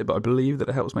liked it, but I believe that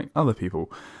it helps make other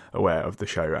people aware of the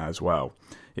show as well.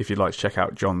 If you'd like to check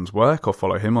out John's work or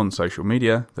follow him on social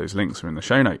media, those links are in the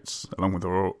show notes, along with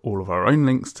all of our own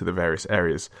links to the various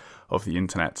areas of the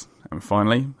internet. And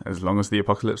finally, as long as the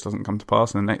apocalypse doesn't come to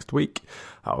pass in the next week,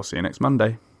 I'll see you next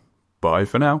Monday. Bye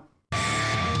for now.